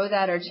want to grow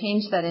that or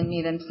change that in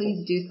me, then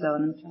please do so.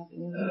 And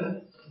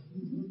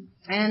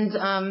I'm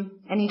talking.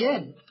 And he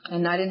did,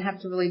 and I didn't have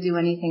to really do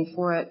anything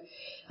for it.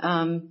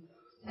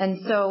 And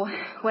so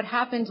what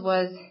happened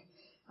was,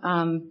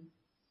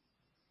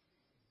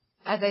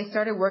 as I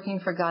started working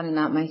for God and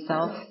not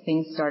myself,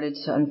 things started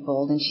to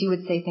unfold. And she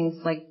would say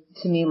things like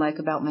to me, like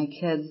about my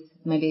kids.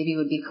 My baby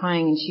would be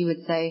crying, and she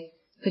would say,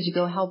 could you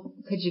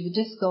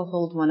just go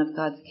hold one of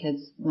God's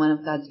kids, one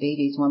of God's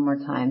babies one more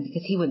time?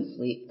 Because he wouldn't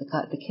sleep.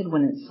 The kid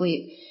wouldn't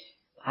sleep.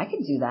 I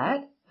could do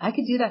that. I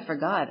could do that for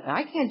God.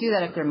 I can't do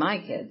that if they're my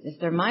kids. If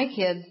they're my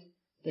kids,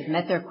 they've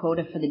met their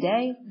quota for the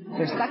day.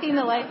 They're sucking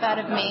the life out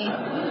of me.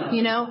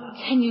 You know,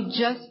 can you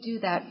just do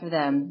that for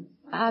them?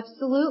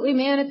 Absolutely,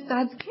 man. It's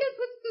God's kids.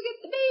 Let's go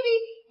get the baby.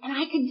 And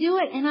I could do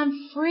it, and I'm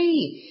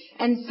free.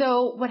 And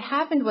so what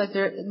happened was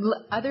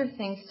other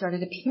things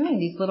started appearing,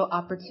 these little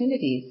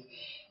opportunities.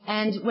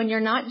 And when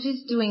you're not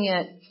just doing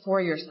it for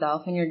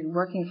yourself and you're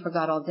working for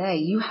God all day,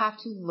 you have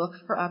to look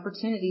for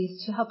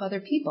opportunities to help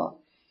other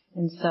people.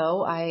 And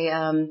so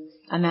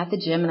I'm at the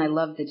gym, and I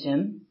love the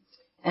gym.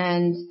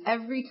 And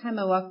every time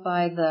I walk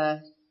by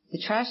the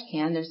trash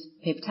can, there's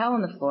paper towel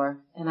on the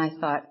floor. And I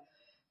thought,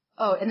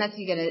 oh, and that's,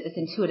 you get this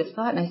intuitive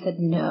thought. And I said,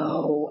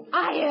 no,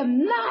 I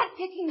am not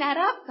picking that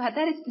up, God.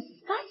 That is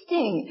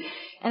disgusting.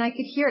 And I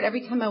could hear it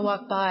every time I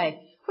walk by.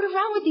 What is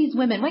wrong with these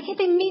women? Why can't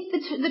they meet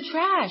the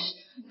trash?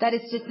 That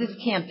is just, this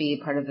can't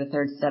be part of the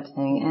third step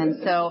thing. And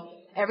so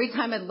every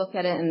time I'd look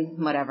at it and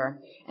whatever.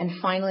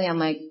 And finally I'm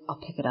like, I'll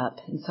pick it up.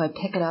 And so I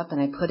pick it up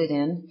and I put it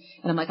in.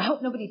 And I'm like, I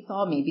hope nobody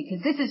saw me,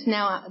 because this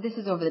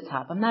is over the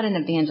top. I'm not an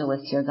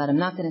evangelist here, God. I'm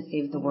not going to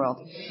save the world.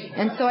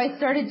 And so I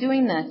started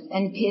doing this.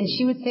 And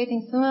she would say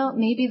things, well,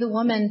 maybe the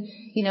woman,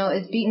 you know,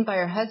 is beaten by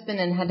her husband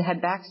and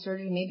had back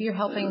surgery. Maybe you're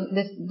helping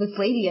this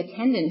lady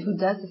attendant who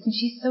does this, and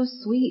she's so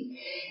sweet.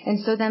 And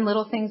so then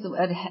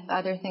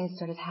other things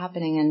started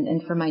happening.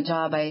 And for my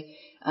job, I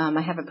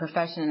have a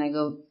profession, and I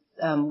go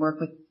work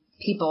with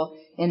people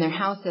in their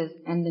houses,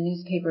 and the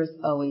newspaper is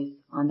always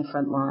on the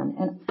front lawn.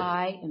 And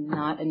I am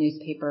not a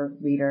newspaper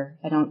reader.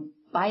 I don't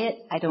buy it.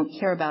 I don't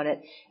care about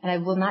it. And I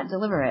will not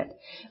deliver it.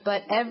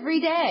 But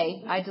every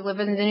day I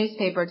deliver the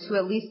newspaper to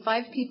at least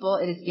 5 people.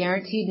 It is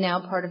guaranteed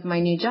now, part of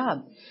my new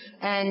job.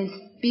 And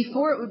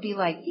Before it would be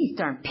like, these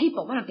darn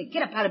people, why don't they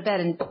get up out of bed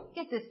and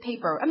get this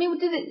paper? I mean,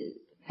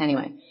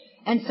 anyway.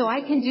 And so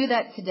I can do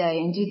that today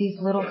and do these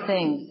little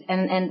things.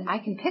 And I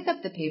can pick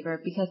up the paper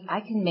because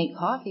I can make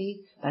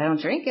coffee, but I don't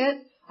drink it.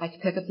 I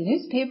can pick up the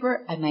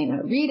newspaper. I might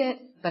not read it,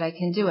 but I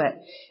can do it.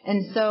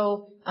 And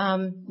so, so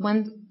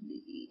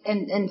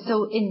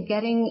in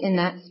getting in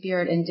that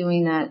spirit and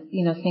doing that,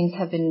 things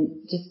have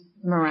been just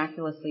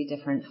miraculously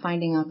different,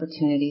 finding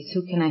opportunities.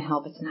 Who can I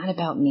help? It's not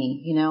about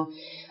me.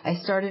 I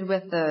started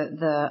with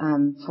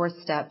the fourth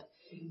step,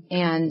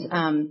 and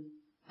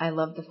I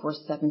love the fourth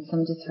step, and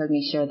some just heard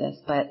me share this,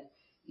 but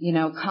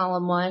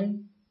column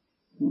 1,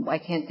 I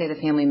can't say the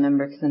family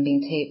member because I'm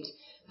being taped,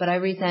 but I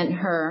resent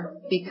her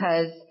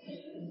because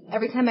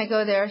every time I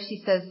go there, she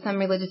says some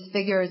religious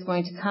figure is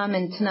going to come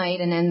and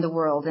tonight and end the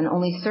world, and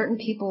only certain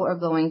people are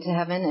going to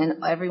heaven,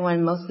 and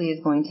everyone mostly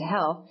is going to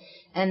hell.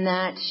 And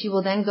that she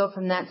will then go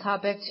from that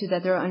topic to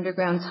that there are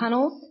underground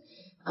tunnels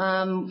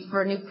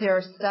for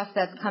nuclear stuff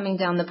that's coming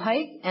down the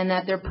pike, and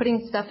that they're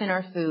putting stuff in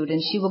our food.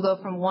 And she will go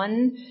from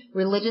one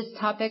religious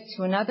topic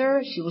to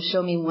another. She will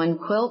show me one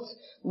quilt,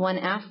 one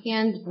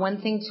Afghan, one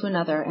thing to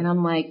another. And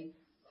I'm like,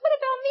 what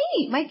about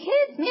me? My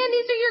kids? Man,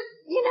 these are your,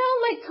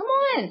 come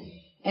on.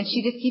 And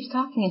she just keeps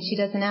talking and she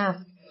doesn't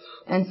ask.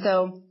 And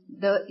so,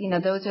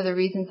 those are the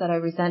reasons that I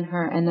resent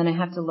her. And then I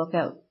have to look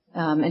out.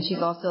 And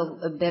she's also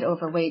a bit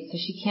overweight, so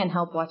she can't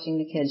help watching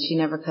the kids. She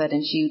never could.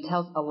 And she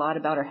tells a lot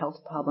about her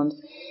health problems.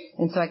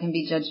 And so I can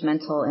be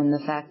judgmental in the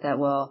fact that,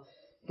 well,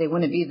 they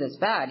wouldn't be this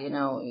bad.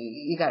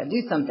 You got to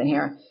do something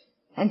here.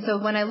 And so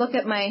when I look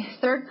at my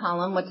third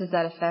column, what does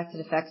that affect? It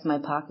affects my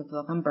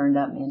pocketbook. I'm burned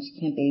up, man. She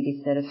can't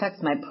babysit. It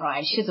affects my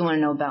pride. She doesn't want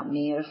to know about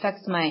me. It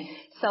affects my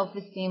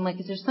self-esteem. Like,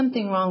 is there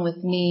something wrong with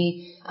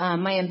me?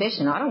 My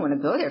ambition. I don't want to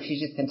go there if she's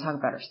just going to talk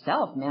about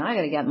herself, man. I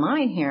got to get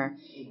mine here.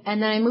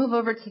 And then I move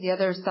over to the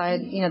other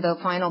side, the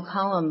final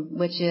column,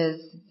 which is,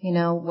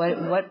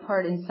 what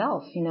part in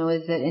self,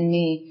 is it in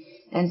me?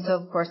 And so,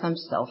 of course, I'm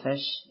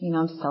selfish.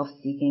 I'm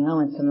self-seeking. I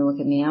want someone to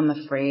look at me. I'm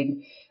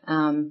afraid.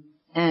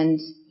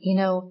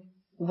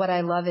 What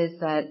I love is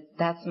that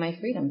that's my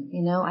freedom.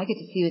 I get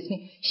to see what's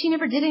me. She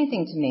never did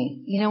anything to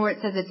me. Where it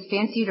says it's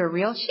fancied or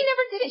real. She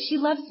never did it. She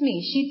loves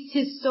me.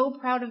 She's so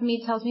proud of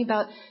me, tells me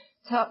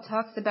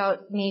talks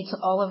about me to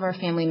all of our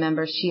family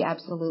members. She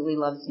absolutely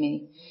loves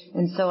me.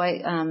 And so I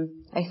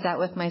sat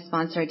with my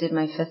sponsor. I did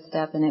my fifth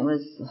step, and it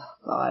was,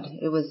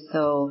 it was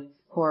so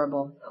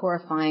horrible,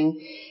 horrifying.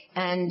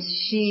 And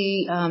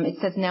it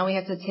says now we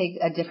have to take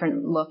a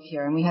different look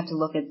here, and we have to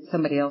look at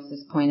somebody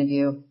else's point of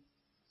view.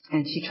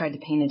 And she tried to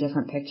paint a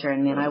different picture,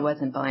 and man, I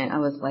wasn't buying. I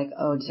was like,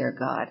 oh dear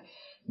God,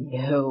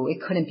 no,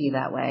 it couldn't be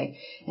that way.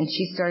 And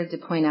she started to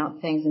point out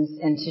things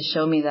and to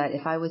show me that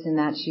if I was in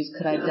that shoes,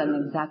 could I have done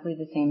exactly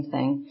the same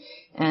thing?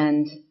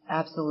 And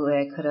absolutely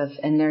I could have.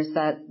 And there's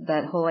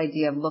that whole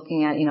idea of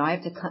looking at, I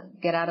have to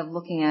get out of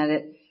looking at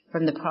it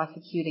from the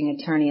prosecuting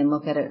attorney and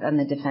look at it on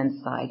the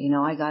defense side.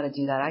 I got to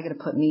do that. I got to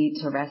put me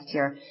to rest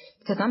here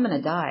because I'm going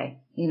to die,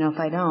 if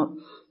I don't.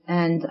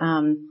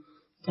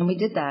 And we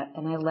did that,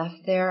 and I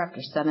left there after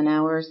 7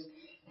 hours,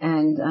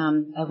 and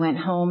I went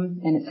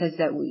home, and it says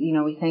that,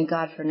 we thank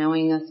God for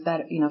knowing us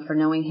better, for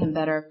knowing Him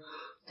better.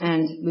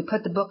 And we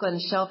put the book on a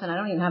shelf, and I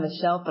don't even have a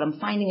shelf, but I'm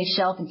finding a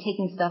shelf and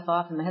taking stuff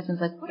off, and my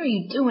husband's like, what are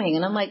you doing?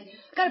 And I'm like,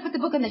 I gotta put the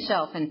book on the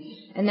shelf. And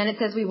then it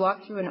says we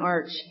walk through an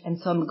arch, and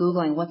so I'm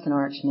Googling, what's an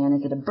arch, man?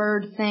 Is it a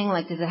bird thing?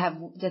 Like, does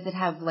it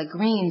have like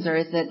greens, or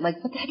is it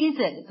like, what the heck is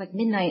it? It's like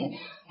midnight, and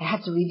I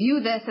have to review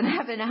this, and I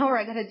have an hour,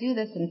 I gotta do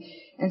this.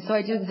 And so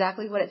I do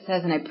exactly what it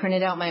says, and I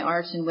printed out my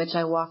arch in which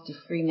I walked a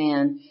free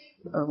man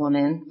or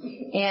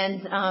woman.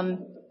 And,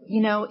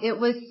 it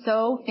was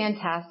so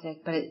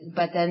fantastic,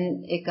 but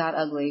then it got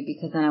ugly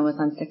because then I was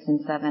on 6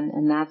 and 7,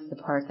 and that's the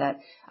part that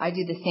I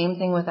do the same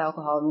thing with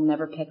alcohol. I will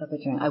never pick up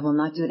a drink. I will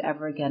not do it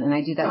ever again. And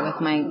I do that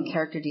with my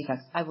character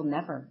defects. I will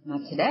never,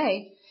 not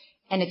today.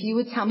 And if you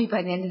would tell me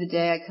by the end of the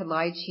day I could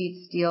lie,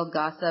 cheat, steal,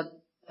 gossip,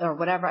 or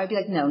whatever, I'd be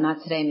like, no,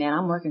 not today, man.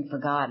 I'm working for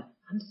God.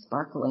 I'm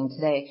sparkling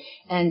today.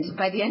 And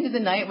by the end of the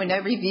night, when I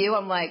review,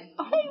 I'm like,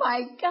 oh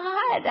my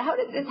God, how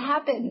did this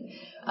happen?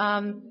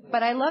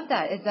 But I love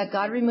that, is that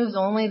God removes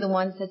only the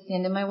ones that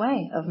stand in my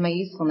way of my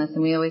usefulness.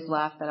 And we always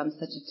laugh that I'm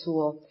such a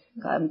tool,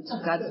 God's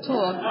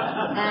tool.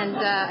 And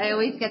I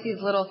always get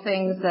these little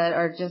things that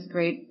are just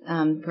great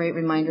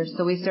reminders.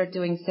 So we start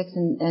doing 6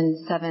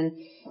 and 7,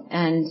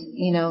 and,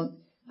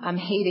 I'm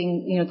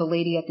hating, the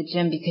lady at the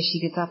gym because she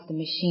gets off the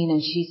machine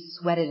and she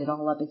sweated it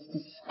all up. It's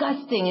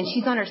disgusting. And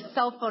she's on her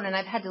cell phone, and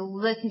I've had to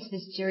listen to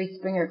this Jerry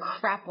Springer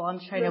crap while I'm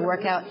trying to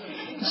work out.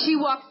 She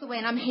walks away,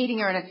 and I'm hating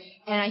her, and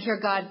I hear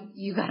God,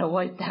 you got to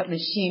wipe that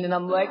machine. And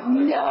I'm like,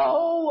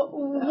 no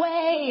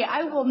way.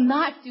 I will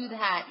not do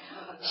that.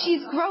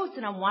 She's gross.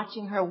 And I'm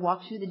watching her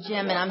walk through the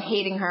gym, and I'm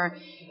hating her.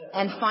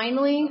 And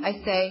finally,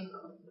 I say,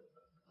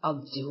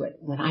 I'll do it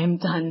when I'm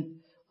done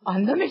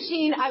on the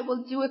machine. I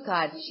will do it,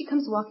 God. She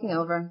comes walking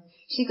over.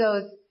 She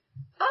goes,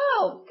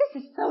 oh,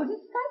 this is so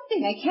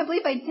disgusting. I can't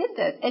believe I did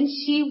this. And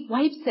she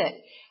wipes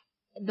it.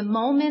 the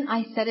moment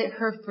I set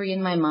her free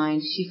in my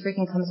mind, she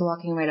freaking comes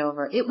walking right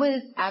over. It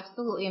was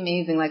absolutely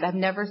amazing. Like, I've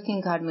never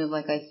seen God move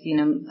like I've seen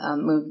him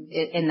move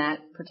in that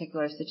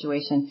particular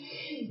situation.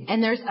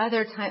 And there's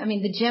other times, I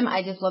mean, the gym,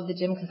 I just love the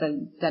gym because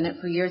I've done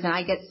it for years, and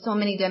I get so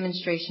many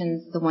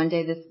demonstrations. The one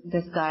day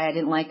this guy, I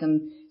didn't like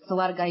him. A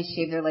lot of guys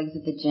shave their legs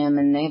at the gym,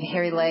 and they have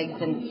hairy legs,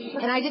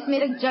 and I just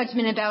made a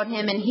judgment about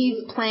him, and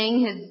he's playing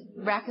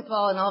his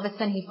racquetball, and all of a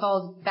sudden he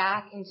falls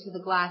back into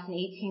the glass, and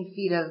 18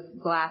 feet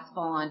of glass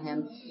fall on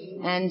him.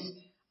 And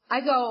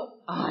I go,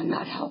 oh, I'm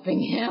not helping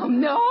him.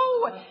 No!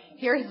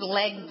 Here his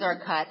legs are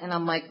cut, and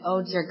I'm like,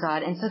 oh, dear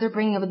God. And so they're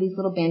bringing over these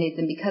little Band-Aids,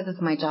 and because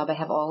of my job, I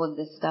have all of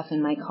this stuff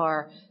in my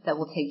car that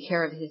will take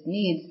care of his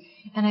needs.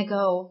 And I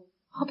go,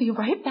 I'll be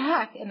right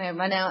back. And I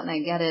run out, and I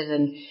get it,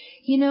 and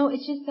you know,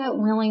 it's just that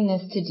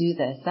willingness to do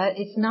this. That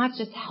it's not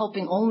just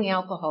helping only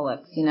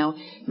alcoholics, you know.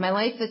 My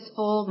life is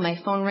full. My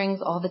phone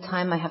rings all the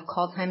time. I have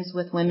call times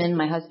with women.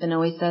 My husband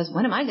always says,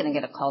 when am I going to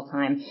get a call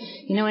time?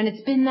 You know, and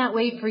it's been that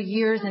way for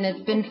years, and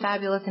it's been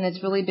fabulous, and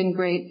it's really been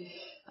great.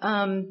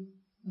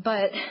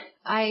 But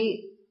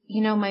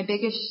my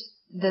biggest,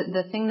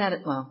 the thing that,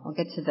 well, I'll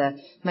get to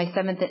my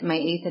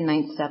 8th and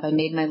 9th step. I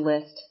made my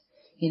list.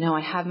 You know,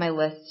 I have my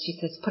list. She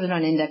says, put it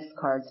on index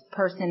cards,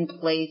 person,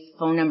 place,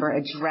 phone number,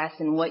 address,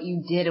 and what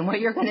you did and what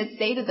you're going to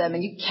say to them.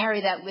 And you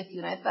carry that with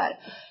you. And I thought,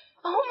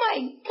 oh, my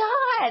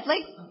God.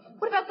 Like,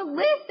 what about the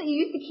list that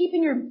you used to keep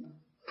in your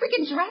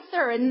freaking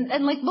dresser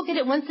and like, look at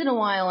it once in a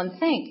while and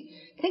think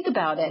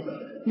about it.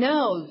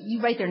 No,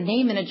 you write their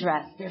name and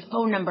address, their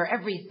phone number,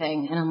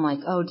 everything. And I'm like,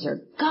 oh, dear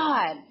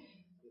God.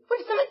 What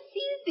if someone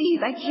sees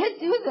these? I can't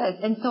do this.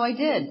 And so I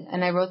did.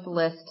 And I wrote the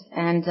list.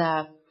 And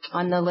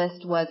on the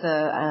list was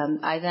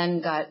I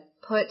then got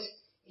put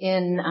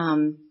in,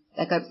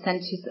 I got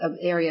sent to an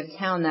area of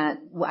town that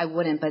I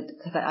wouldn't, but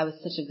because I was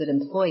such a good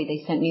employee,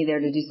 they sent me there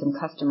to do some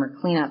customer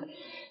cleanup.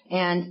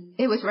 And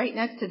it was right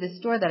next to the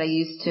store that I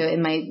used to,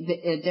 in my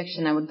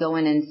addiction, I would go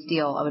in and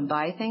steal. I would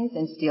buy things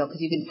and steal because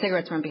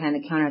cigarettes weren't behind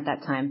the counter at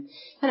that time.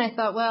 And I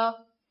thought, well,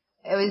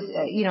 it was,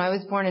 I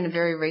was born in a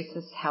very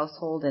racist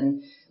household,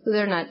 and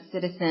they're not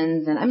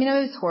citizens. And I mean, it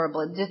was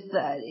horrible.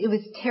 It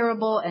was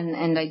terrible.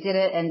 And I did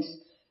it. And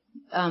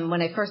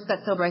when I first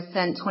got sober, I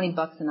sent $20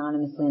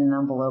 anonymously in an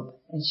envelope.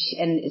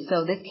 And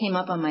so this came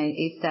up on my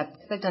 8th step,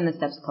 because I've done the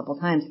steps a couple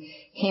times,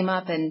 came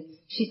up, and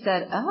she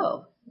said,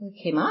 oh, it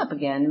came up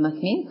again. It must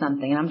mean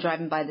something. And I'm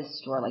driving by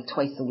this store like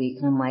twice a week,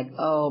 and I'm like,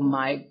 oh,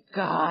 my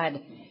God.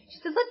 She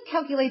said, let's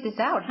calculate this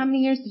out. How many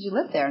years did you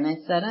live there? And I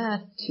said,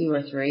 2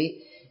 or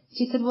 3.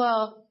 She said,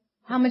 well,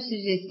 how much did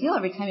you steal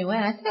every time you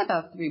went? I said,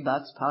 about $3,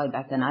 probably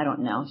back then. I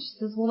don't know. She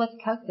says, well, let's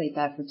calculate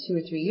that for 2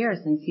 or 3 years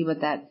and see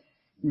what that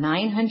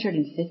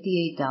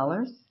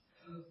 $958?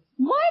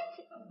 What?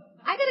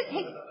 I gotta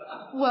take,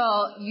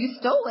 well, you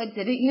stole it,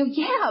 didn't you?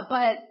 Yeah,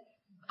 but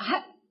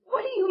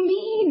what do you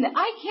mean?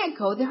 I can't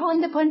go there. I'll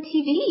end up on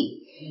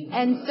TV.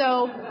 And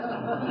so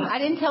I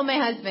didn't tell my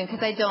husband,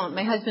 because I don't.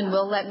 My husband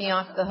will let me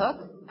off the hook.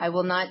 I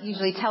will not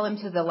usually tell him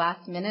to the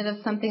last minute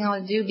of something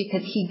I'll do,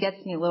 because he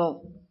gets me a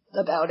little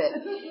about it.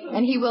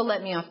 And he will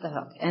let me off the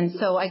hook. And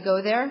so I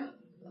go there.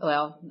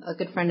 Well, a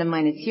good friend of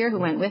mine is here who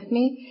went with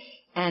me.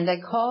 And I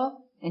call.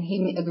 And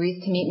he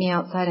agrees to meet me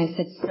outside. And I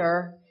said,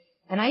 sir,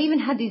 and I even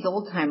had these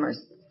old timers,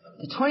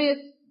 the 20th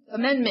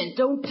Amendment,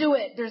 don't do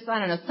it. There's, I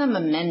don't know, some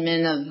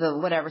amendment of the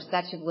whatever,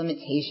 statute of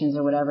limitations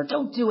or whatever.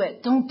 Don't do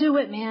it. Don't do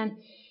it, man.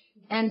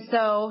 And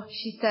so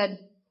she said,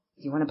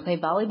 do you want to play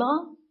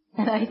volleyball?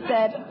 And I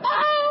said,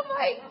 oh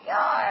my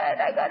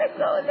God, I gotta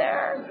go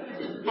there.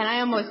 And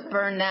I almost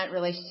burned that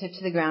relationship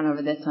to the ground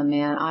over this one,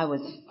 man. I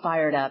was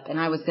fired up, and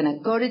I was gonna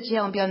go to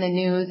jail and be on the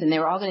news, and they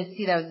were all gonna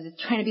see that I was just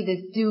trying to be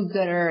this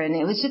do-gooder, and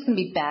it was just gonna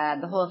be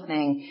bad, the whole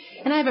thing.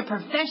 And I have a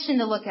profession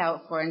to look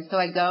out for, and so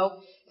I go,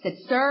 said,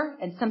 sir,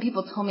 and some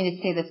people told me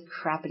to say this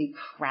crappity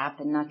crap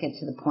and not get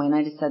to the point.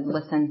 I just said,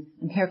 listen,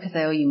 I'm here because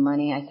I owe you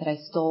money. I said, I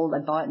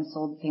bought and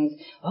sold things.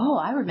 Oh,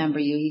 I remember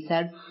you, he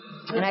said.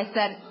 And I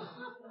said,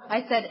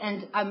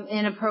 and I'm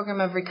in a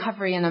program of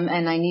recovery, and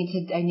I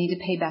need to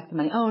pay back the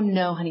money. Oh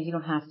no, honey, you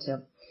don't have to.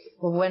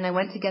 Well, when I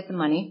went to get the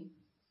money,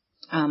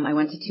 I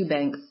went to 2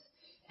 banks,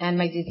 and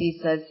my disease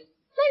says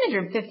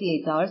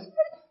 $958. What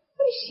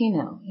does she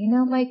know?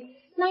 Like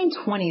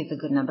 920 is a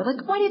good number.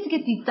 Like, why do you have to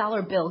get these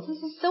dollar bills? This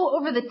is so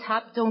over the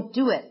top. Don't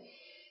do it.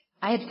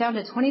 I had found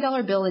a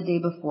 $20 bill the day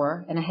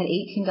before, and I had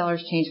 $18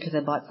 change because I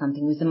bought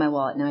something. It was in my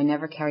wallet. Now I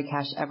never carry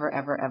cash ever,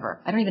 ever,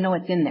 ever. I don't even know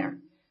what's in there.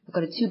 I go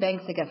to 2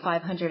 banks, I get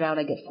 500 out,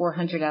 I get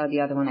 400 out of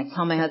the other one. I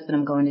tell my husband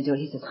I'm going to do it.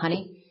 He says,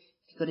 honey,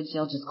 if you go to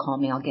jail, just call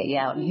me, I'll get you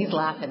out. And he's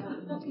laughing.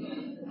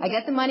 I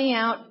get the money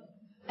out,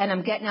 and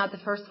I'm getting out the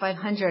first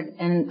 500,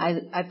 and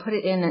I put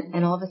it in,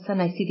 and all of a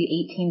sudden I see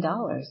the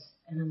 $18.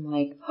 And I'm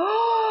like,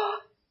 oh,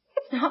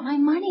 it's not my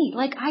money.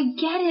 Like, I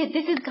get it.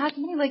 This is God's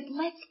money. Like,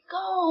 let's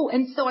go.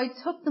 And so I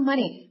took the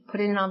money, put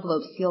it in an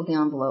envelope, sealed the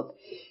envelope.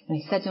 And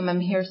I said to him,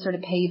 I'm here, sir, to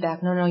pay you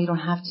back. No, you don't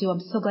have to.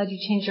 I'm so glad you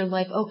changed your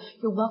life. Oh,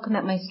 you're welcome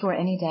at my store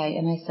any day.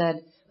 And I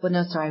said, well,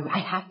 no, sir, I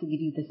have to give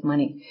you this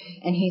money.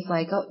 And he's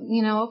like, oh,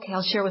 okay,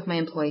 I'll share with my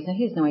employees. Now,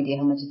 he has no idea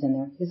how much is in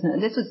there.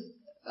 This was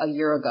a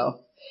year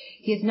ago.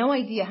 He has no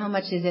idea how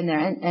much is in there.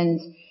 And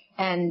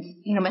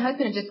my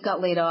husband had just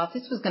got laid off.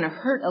 This was going to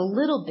hurt a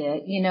little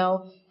bit,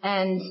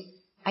 and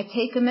I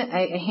take him,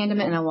 I hand him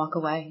it and I walk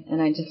away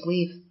and I just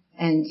leave.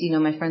 And,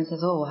 my friend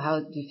says, oh, how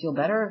do you feel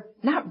better?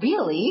 Not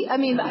really. I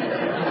mean,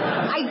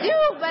 I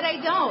do, but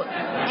I don't.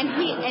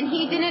 And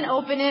he didn't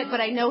open it, but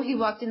I know he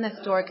walked in the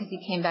store because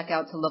he came back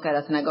out to look at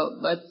us and I go,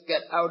 let's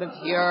get out of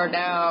here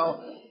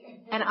now.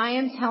 And I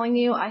am telling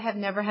you, I have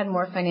never had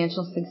more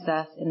financial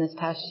success in this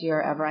past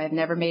year ever. I have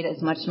never made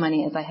as much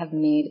money as I have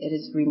made. It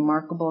is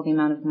remarkable the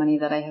amount of money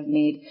that I have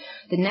made.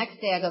 The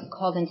next day I got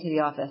called into the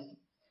office.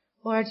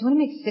 Laura, do you want to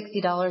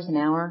make $60 an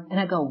hour? And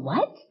I go,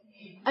 what?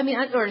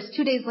 Or it's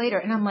 2 days later,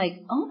 and I'm like,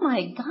 oh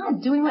my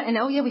God, doing what? And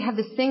oh yeah, we have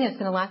this thing that's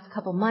going to last a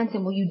couple months,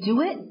 and will you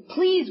do it?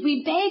 Please,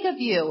 we beg of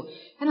you.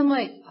 And I'm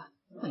like,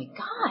 oh my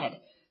God,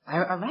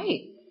 all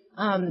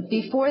right.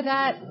 Before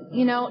that,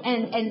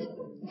 and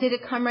did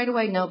it come right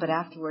away? No, but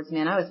afterwards,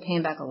 man, I was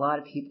paying back a lot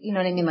of people. You know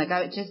what I mean? Like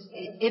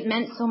it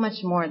meant so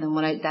much more than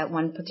that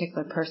one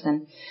particular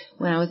person.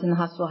 When I was in the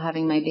hospital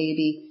having my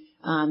baby,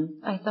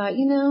 I thought,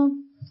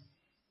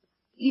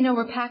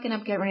 we're packing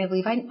up, getting ready to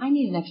leave. I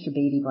need an extra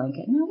baby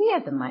blanket. No, we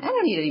have the money. I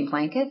don't need any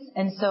blankets.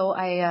 And so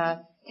I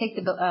take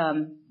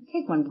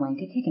one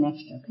blanket, take an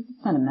extra because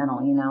it's sentimental,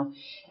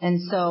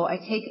 And so I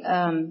take,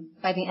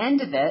 by the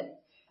end of it,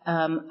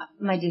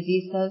 my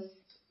disease says,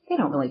 they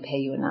don't really pay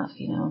you enough,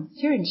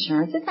 It's your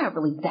insurance. It's not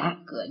really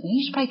that good.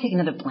 You should probably take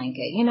another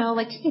blanket,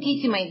 like just in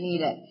case you might need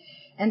it.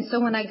 And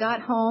so when I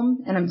got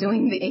home and I'm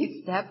doing the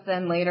 8th step,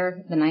 then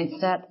later the 9th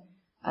step,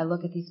 I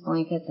look at these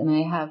blankets and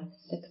I have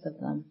 6 of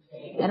them.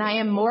 And I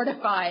am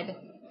mortified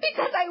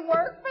because I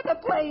work for the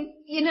place,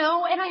 and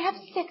I have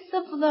 6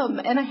 of them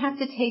and I have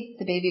to take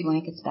the baby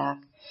blankets back.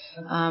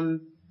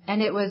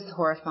 And it was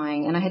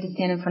horrifying. And I had to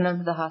stand in front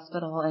of the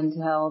hospital and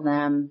tell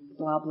them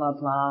blah, blah,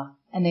 blah.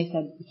 And they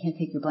said, we can't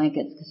take your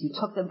blankets because you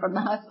took them from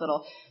the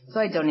hospital.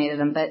 So I donated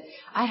them. But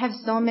I have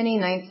so many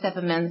 9th step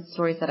amends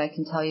stories that I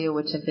can tell you,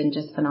 which have been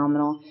just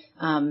phenomenal.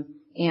 And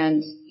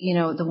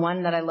the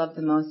one that I love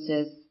the most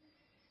is,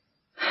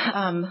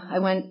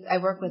 I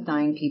work with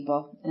dying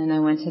people, and I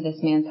went to this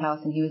man's house,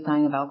 and he was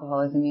dying of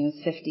alcoholism. He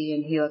was 50,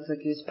 and he looked like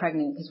he was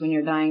pregnant, because when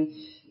you're dying,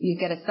 you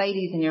get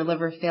ascites, and your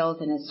liver fails,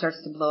 and it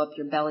starts to blow up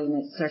your belly,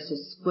 and it starts to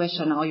squish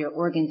on all your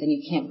organs, and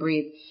you can't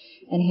breathe.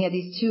 And he had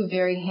these 2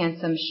 very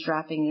handsome,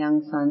 strapping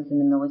young sons in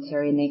the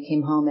military, and they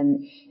came home,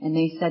 and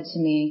they said to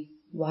me,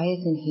 why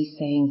isn't he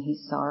saying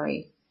he's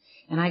sorry?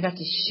 And I got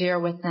to share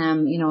with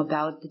them,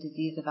 about the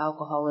disease of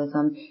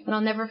alcoholism. And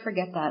I'll never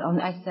forget that.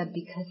 I said,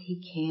 because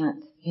he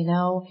can't,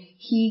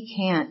 he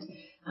can't.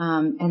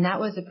 And that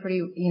was a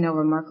pretty,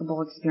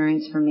 remarkable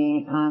experience for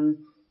me.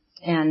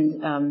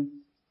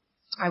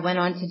 I went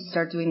on to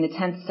start doing the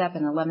 10th step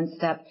and 11th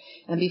step.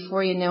 And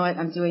before you know it,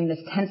 I'm doing this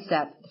 10th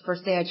step. The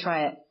first day I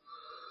try it,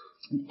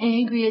 I'm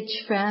angry at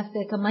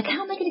traffic. I'm like,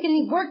 how am I going to get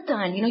any work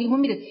done? You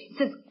want me to, it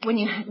says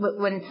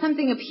when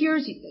something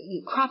appears,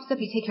 it crops up,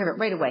 you take care of it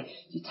right away.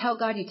 You tell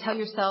God, you tell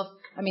yourself,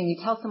 you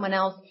tell someone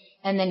else,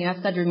 and then you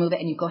ask God to remove it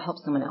and you go help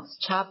someone else.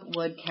 Chop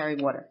wood, carry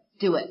water.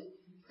 Do it.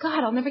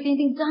 God, I'll never get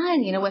anything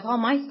done, with all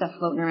my stuff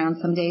floating around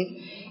some days.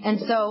 And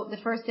so the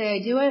first day I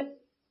do it,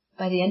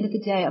 by the end of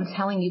the day, I'm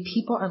telling you,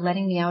 people are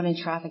letting me out in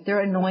traffic.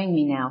 They're annoying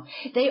me now.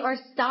 They are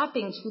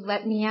stopping to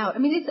let me out.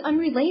 It's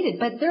unrelated,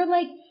 but they're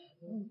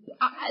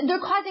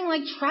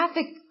causing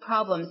traffic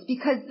problems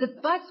because the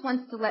bus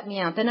wants to let me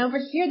out. Then over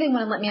here they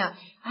want to let me out.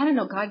 I don't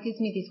know. God gives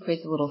me these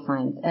crazy little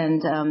signs,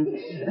 and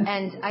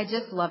I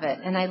just love it.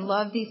 And I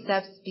love these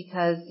steps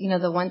because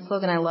the one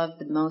slogan I love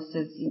the most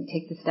is you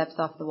take the steps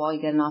off the wall,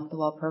 you get an off the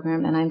wall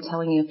program. And I'm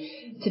telling you,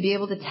 to be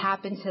able to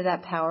tap into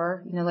that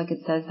power, like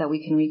it says that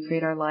we can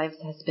recreate our lives,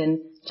 has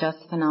been just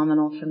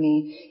phenomenal for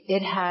me.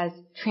 It has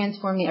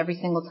transformed me every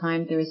single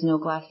time. There is no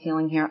glass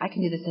ceiling here. I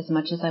can do this as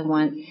much as I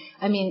want.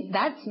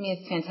 That to me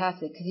is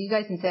fantastic because you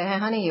guys can say, hey,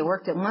 honey, you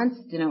worked it once,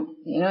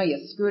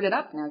 you screwed it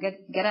up. Now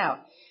get out.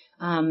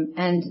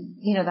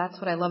 That's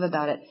what I love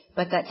about it.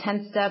 But that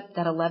 10th step,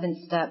 that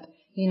 11th step,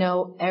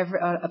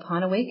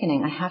 upon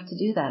awakening, I have to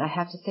do that. I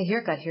have to say,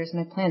 here, God, here's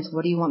my plans.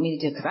 What do you want me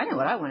to do? Because I know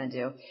what I want to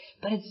do.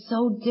 But it's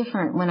so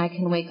different when I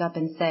can wake up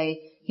and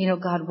say,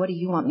 God, what do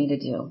you want me to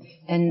do?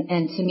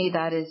 And to me,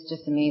 that is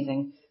just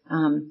amazing.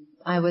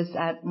 I was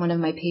at one of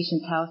my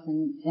patients' house,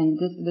 and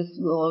this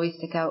will always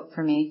stick out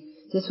for me.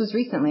 This was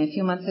recently, a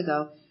few months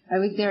ago. I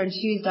was there, and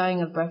she was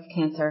dying of breast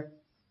cancer.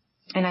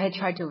 And I had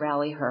tried to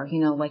rally her,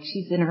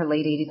 she's in her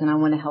late 80s, and I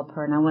want to help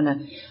her, and I want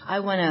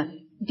to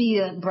be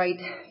a bright,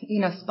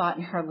 spot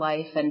in her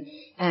life, and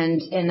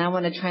I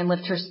want to try and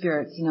lift her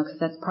spirits, because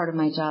that's part of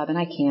my job, and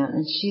I can't,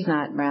 and she's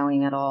not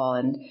rallying at all.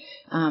 And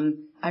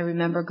I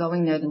remember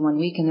going there the one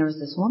week, and there was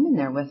this woman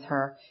there with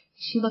her.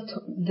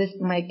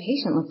 My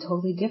patient looked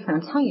totally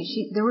different. I'm telling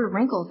you, there were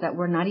wrinkles that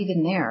were not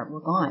even there,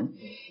 were gone.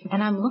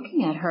 And I'm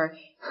looking at her.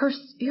 Her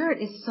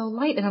spirit is so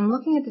light. And I'm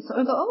looking at this.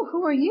 I go, oh,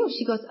 who are you?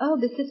 She goes, oh,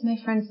 this is my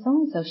friend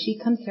so-and-so. She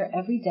comes here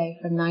every day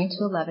from 9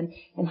 to 11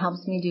 and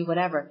helps me do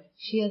whatever.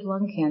 She has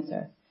lung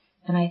cancer.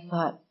 And I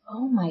thought,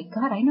 oh my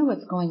God, I know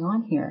what's going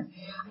on here.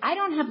 I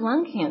don't have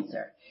lung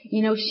cancer.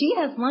 She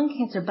has lung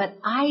cancer, but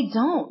I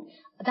don't.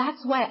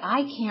 That's why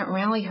I can't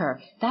rally her.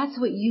 That's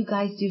what you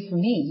guys do for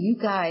me. You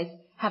guys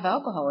have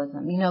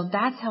alcoholism.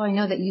 That's how I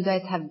know that you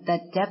guys have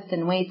that depth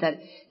and weight,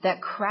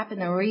 that crap in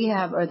the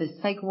rehab or the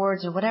psych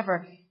wards or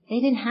whatever. They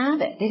didn't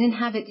have it. They didn't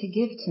have it to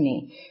give to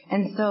me.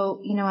 And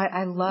so,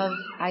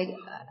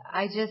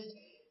 I just,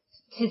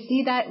 to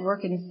see that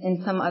work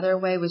in some other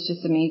way was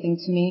just amazing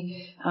to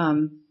me.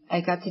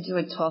 I got to do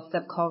a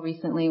 12-step call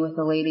recently with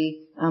a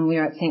lady. We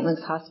were at St.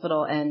 Luke's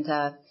Hospital, and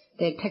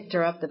they had picked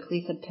her up. The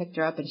police had picked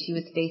her up, and she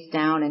was face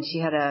down, and she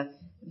had a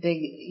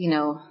big,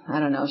 I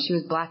don't know, she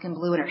was black and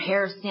blue, and her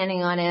hair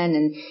standing on end,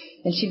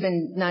 and she'd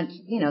been not,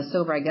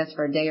 sober, I guess,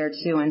 for a day or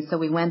two. And so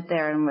we went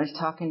there and was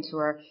talking to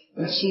her,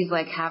 and she's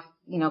like half,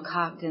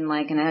 cocked and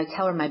and I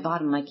tell her my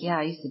bottom, yeah,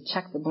 I used to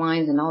check the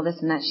blinds and all this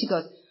and that. She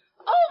goes,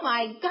 oh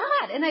my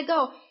God. And I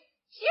go,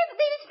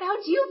 they just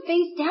found you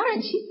face down,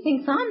 and she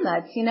thinks I'm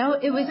nuts,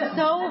 It was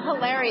so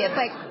hilarious.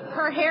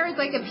 Her hair is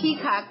like a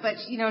peacock, but,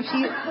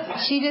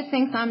 she just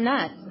thinks I'm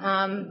nuts.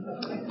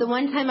 The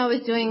one time I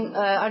was doing,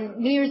 on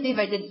New Year's Eve,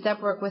 I did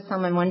step work with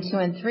someone 1, 2,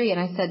 and 3, and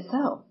I said,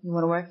 so, you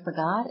want to work for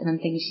God? And I'm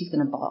thinking she's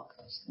going to balk.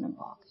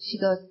 She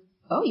goes,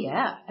 oh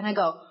yeah. And I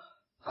go,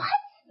 what?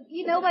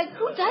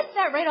 Who does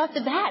that right off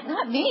the bat?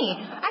 Not me.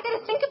 I got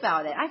to think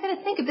about it. I got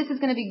to think if this is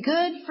going to be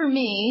good for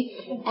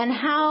me and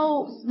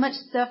how much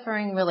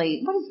suffering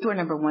really, what does door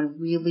number 1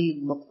 really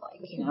look like?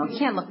 It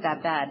can't look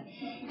that bad.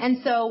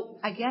 And so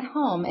I get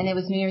home, and it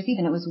was New Year's Eve,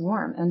 and it was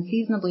warm,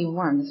 unseasonably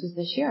warm. This was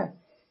this year.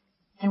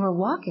 And we're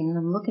walking, and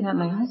I'm looking at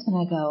my husband.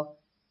 I go,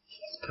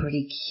 he's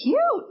pretty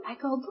cute. I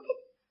go, look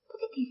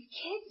at these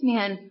kids,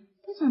 man.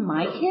 Those are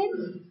my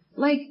kids.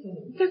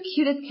 They're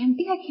cute as can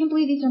be. I can't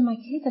believe these are my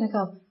kids. And I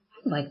go,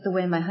 I like the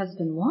way my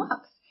husband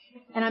walks.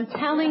 And I'm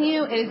telling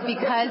you, it is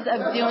because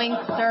of doing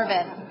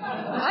service.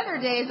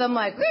 Other days, I'm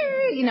like,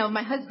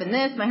 my husband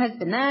this, my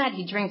husband that.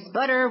 He drinks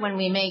butter when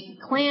we make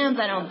clams.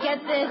 I don't get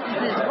this.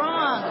 This is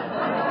wrong.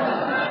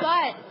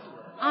 But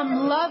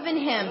I'm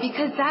loving him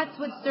because that's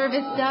what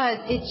service does.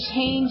 It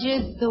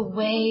changes the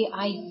way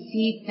I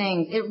see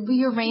things. It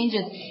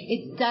rearranges.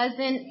 It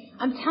doesn't,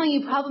 I'm telling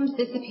you, problems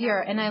disappear.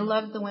 And I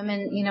love the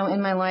women,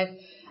 in my life.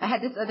 I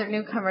had this other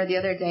newcomer the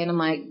other day, and I'm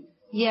like,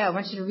 yeah, I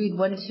want you to read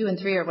 1, 2, and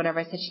 3 or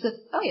whatever. I said, she goes,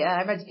 oh yeah,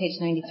 I read to page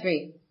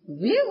 93.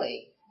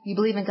 Really? You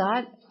believe in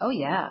God? Oh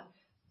yeah.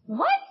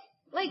 What?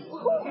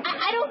 Who?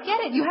 I don't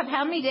get it. You have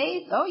how many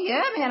days? Oh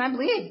yeah, man, I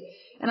believe.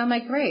 And I'm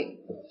like, great.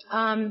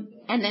 And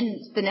then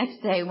the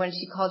next day when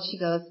she called, she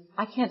goes,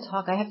 I can't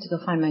talk. I have to go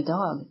find my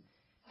dog.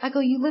 I go,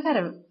 you live at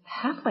a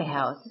halfway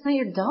house. It's not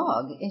your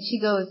dog. And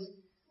she goes,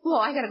 well,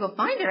 I got to go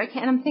find her. I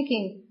can't. And I'm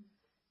thinking,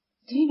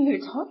 do you know who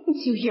you're talking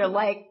to here?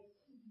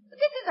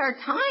 This is our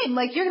time.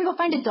 You're going to go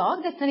find a dog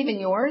that's not even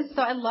yours.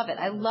 So I love it.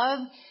 I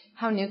love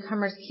how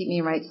newcomers keep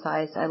me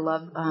right-sized. I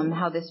love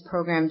how this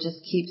program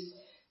just keeps,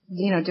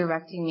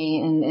 directing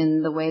me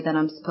in the way that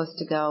I'm supposed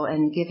to go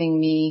and giving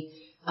me,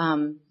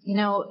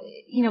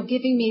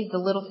 giving me the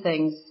little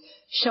things,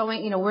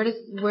 showing, where does,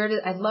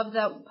 I love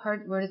that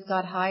part, where does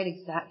God hide?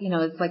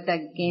 It's like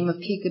that game of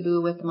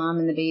peekaboo with mom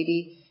and the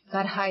baby.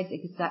 God hides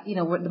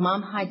where the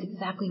mom hides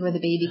exactly where the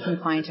baby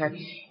can find her.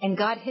 And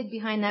God hid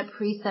behind that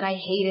priest that I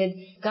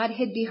hated. God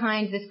hid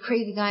behind this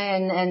crazy guy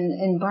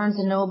in Barnes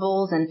and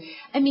Nobles. And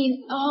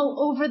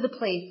all over the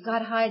place.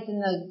 God hides in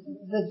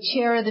the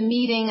chair of the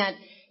meeting that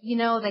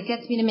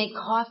gets me to make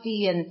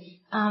coffee. And,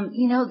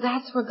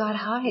 that's where God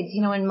hides,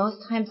 and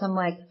most times I'm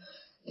like,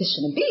 this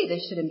shouldn't be,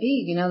 this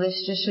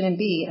just shouldn't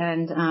be.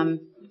 And, and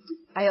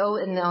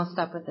I'll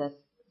stop with this.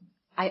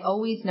 I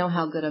always know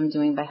how good I'm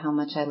doing by how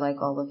much I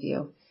like all of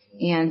you.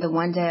 And the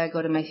one day I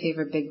go to my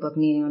favorite big book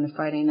meeting on a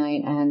Friday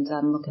night, and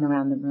I'm looking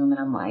around the room, and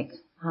I'm like,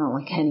 I don't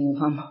like any of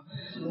them.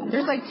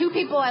 There's 2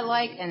 people I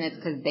like, and it's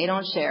because they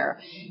don't share.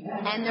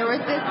 And there was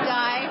this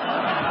guy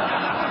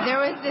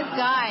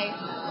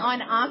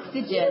on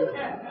oxygen.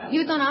 He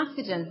was on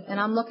oxygen, and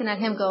I'm looking at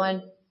him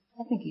going,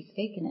 I think he's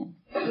faking it.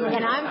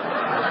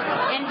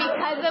 And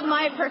because of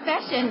my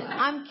profession,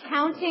 I'm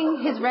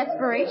counting his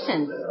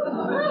respirations.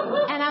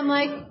 And I'm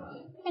like,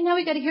 and now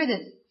we got to hear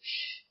this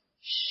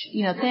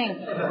thing.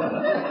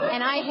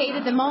 And I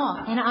hated them all.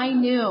 And I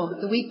knew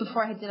the week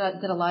before I did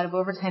a lot of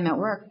overtime at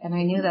work, and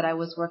I knew that I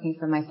was working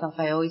for myself.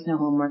 I always know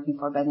who I'm working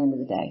for by the end of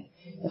the day.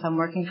 If I'm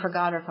working for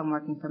God or if I'm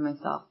working for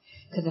myself.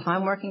 Because if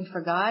I'm working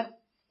for God,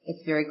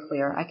 it's very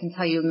clear. I can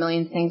tell you a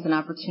million things and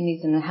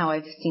opportunities and how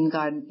I've seen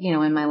God,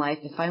 in my life.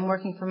 If I'm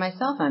working for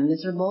myself, I'm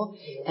miserable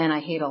and I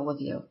hate all of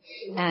you.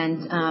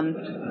 And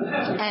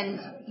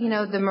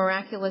the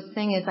miraculous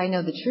thing is I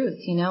know the truth,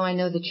 I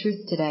know the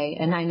truth today,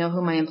 and I know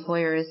who my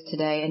employer is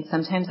today, and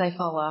sometimes I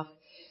fall off,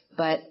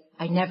 but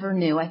I never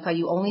knew. I thought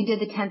you only did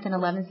the 10th and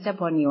 11th step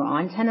when you were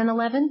on 10 and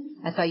 11.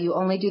 I thought you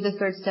only do the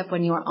 3rd step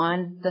when you were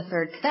on the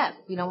 3rd step.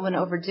 We don't want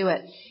to overdo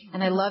it.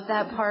 And I love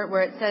that part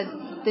where it says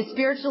the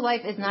spiritual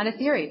life is not a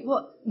theory.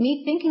 Well,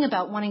 me thinking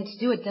about wanting to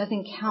do it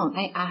doesn't count.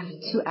 I have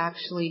to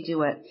actually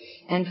do it.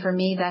 And for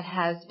me, that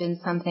has been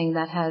something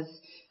that has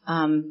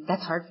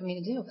that's hard for me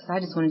to do because I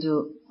want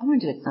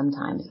to do it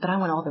sometimes, but I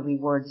want all the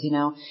rewards,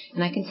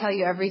 and I can tell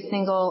you every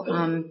single,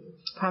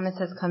 promise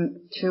has come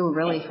true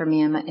really for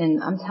me. And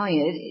I'm telling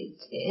you,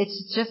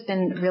 it's just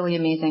been really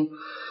amazing.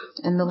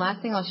 And the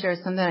last thing I'll share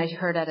is something I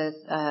heard at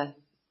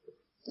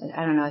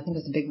I don't know, I think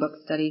it was a big book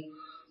study.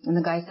 And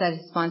the guy said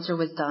his sponsor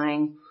was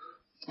dying.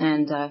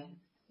 And, I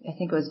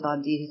think it was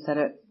Bob D who said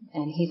it.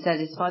 And he said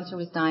his sponsor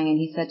was dying, and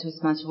he said to his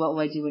sponsor, "What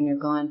will I do when you're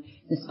gone?"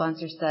 And the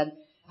sponsor said,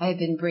 "I have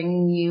been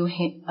bringing you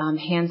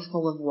hands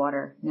full of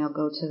water. Now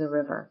go to the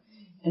river."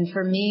 And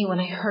for me, when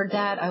I heard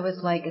that, I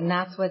was like, and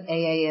that's what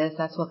AA is.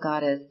 That's what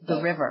God is,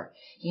 the river.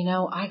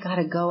 I got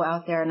to go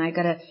out there and I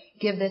got to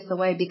give this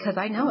away because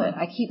I know it.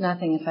 I keep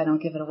nothing if I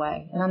don't give it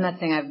away. And I'm not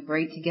saying I have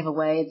great to give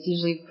away. It's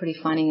usually pretty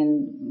funny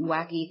and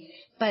wacky,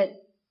 but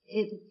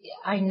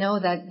I know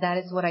that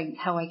is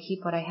how I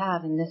keep what I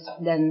have. And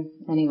then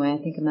anyway, I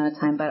think I'm out of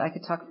time, but I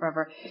could talk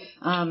forever.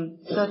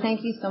 So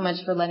thank you so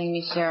much for letting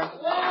me share.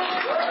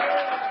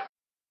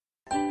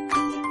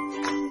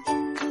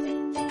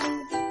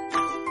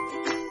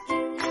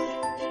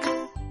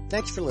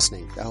 Thanks for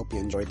listening. I hope you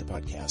enjoyed the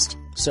podcast.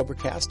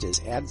 Sobercast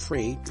is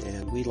ad-free,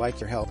 and we'd like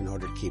your help in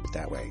order to keep it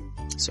that way.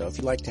 So if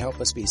you'd like to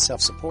help us be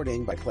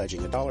self-supporting by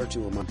pledging $1 or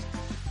 $2 a month,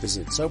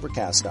 visit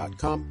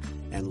Sobercast.com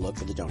and look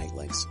for the donate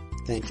links.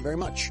 Thank you very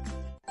much.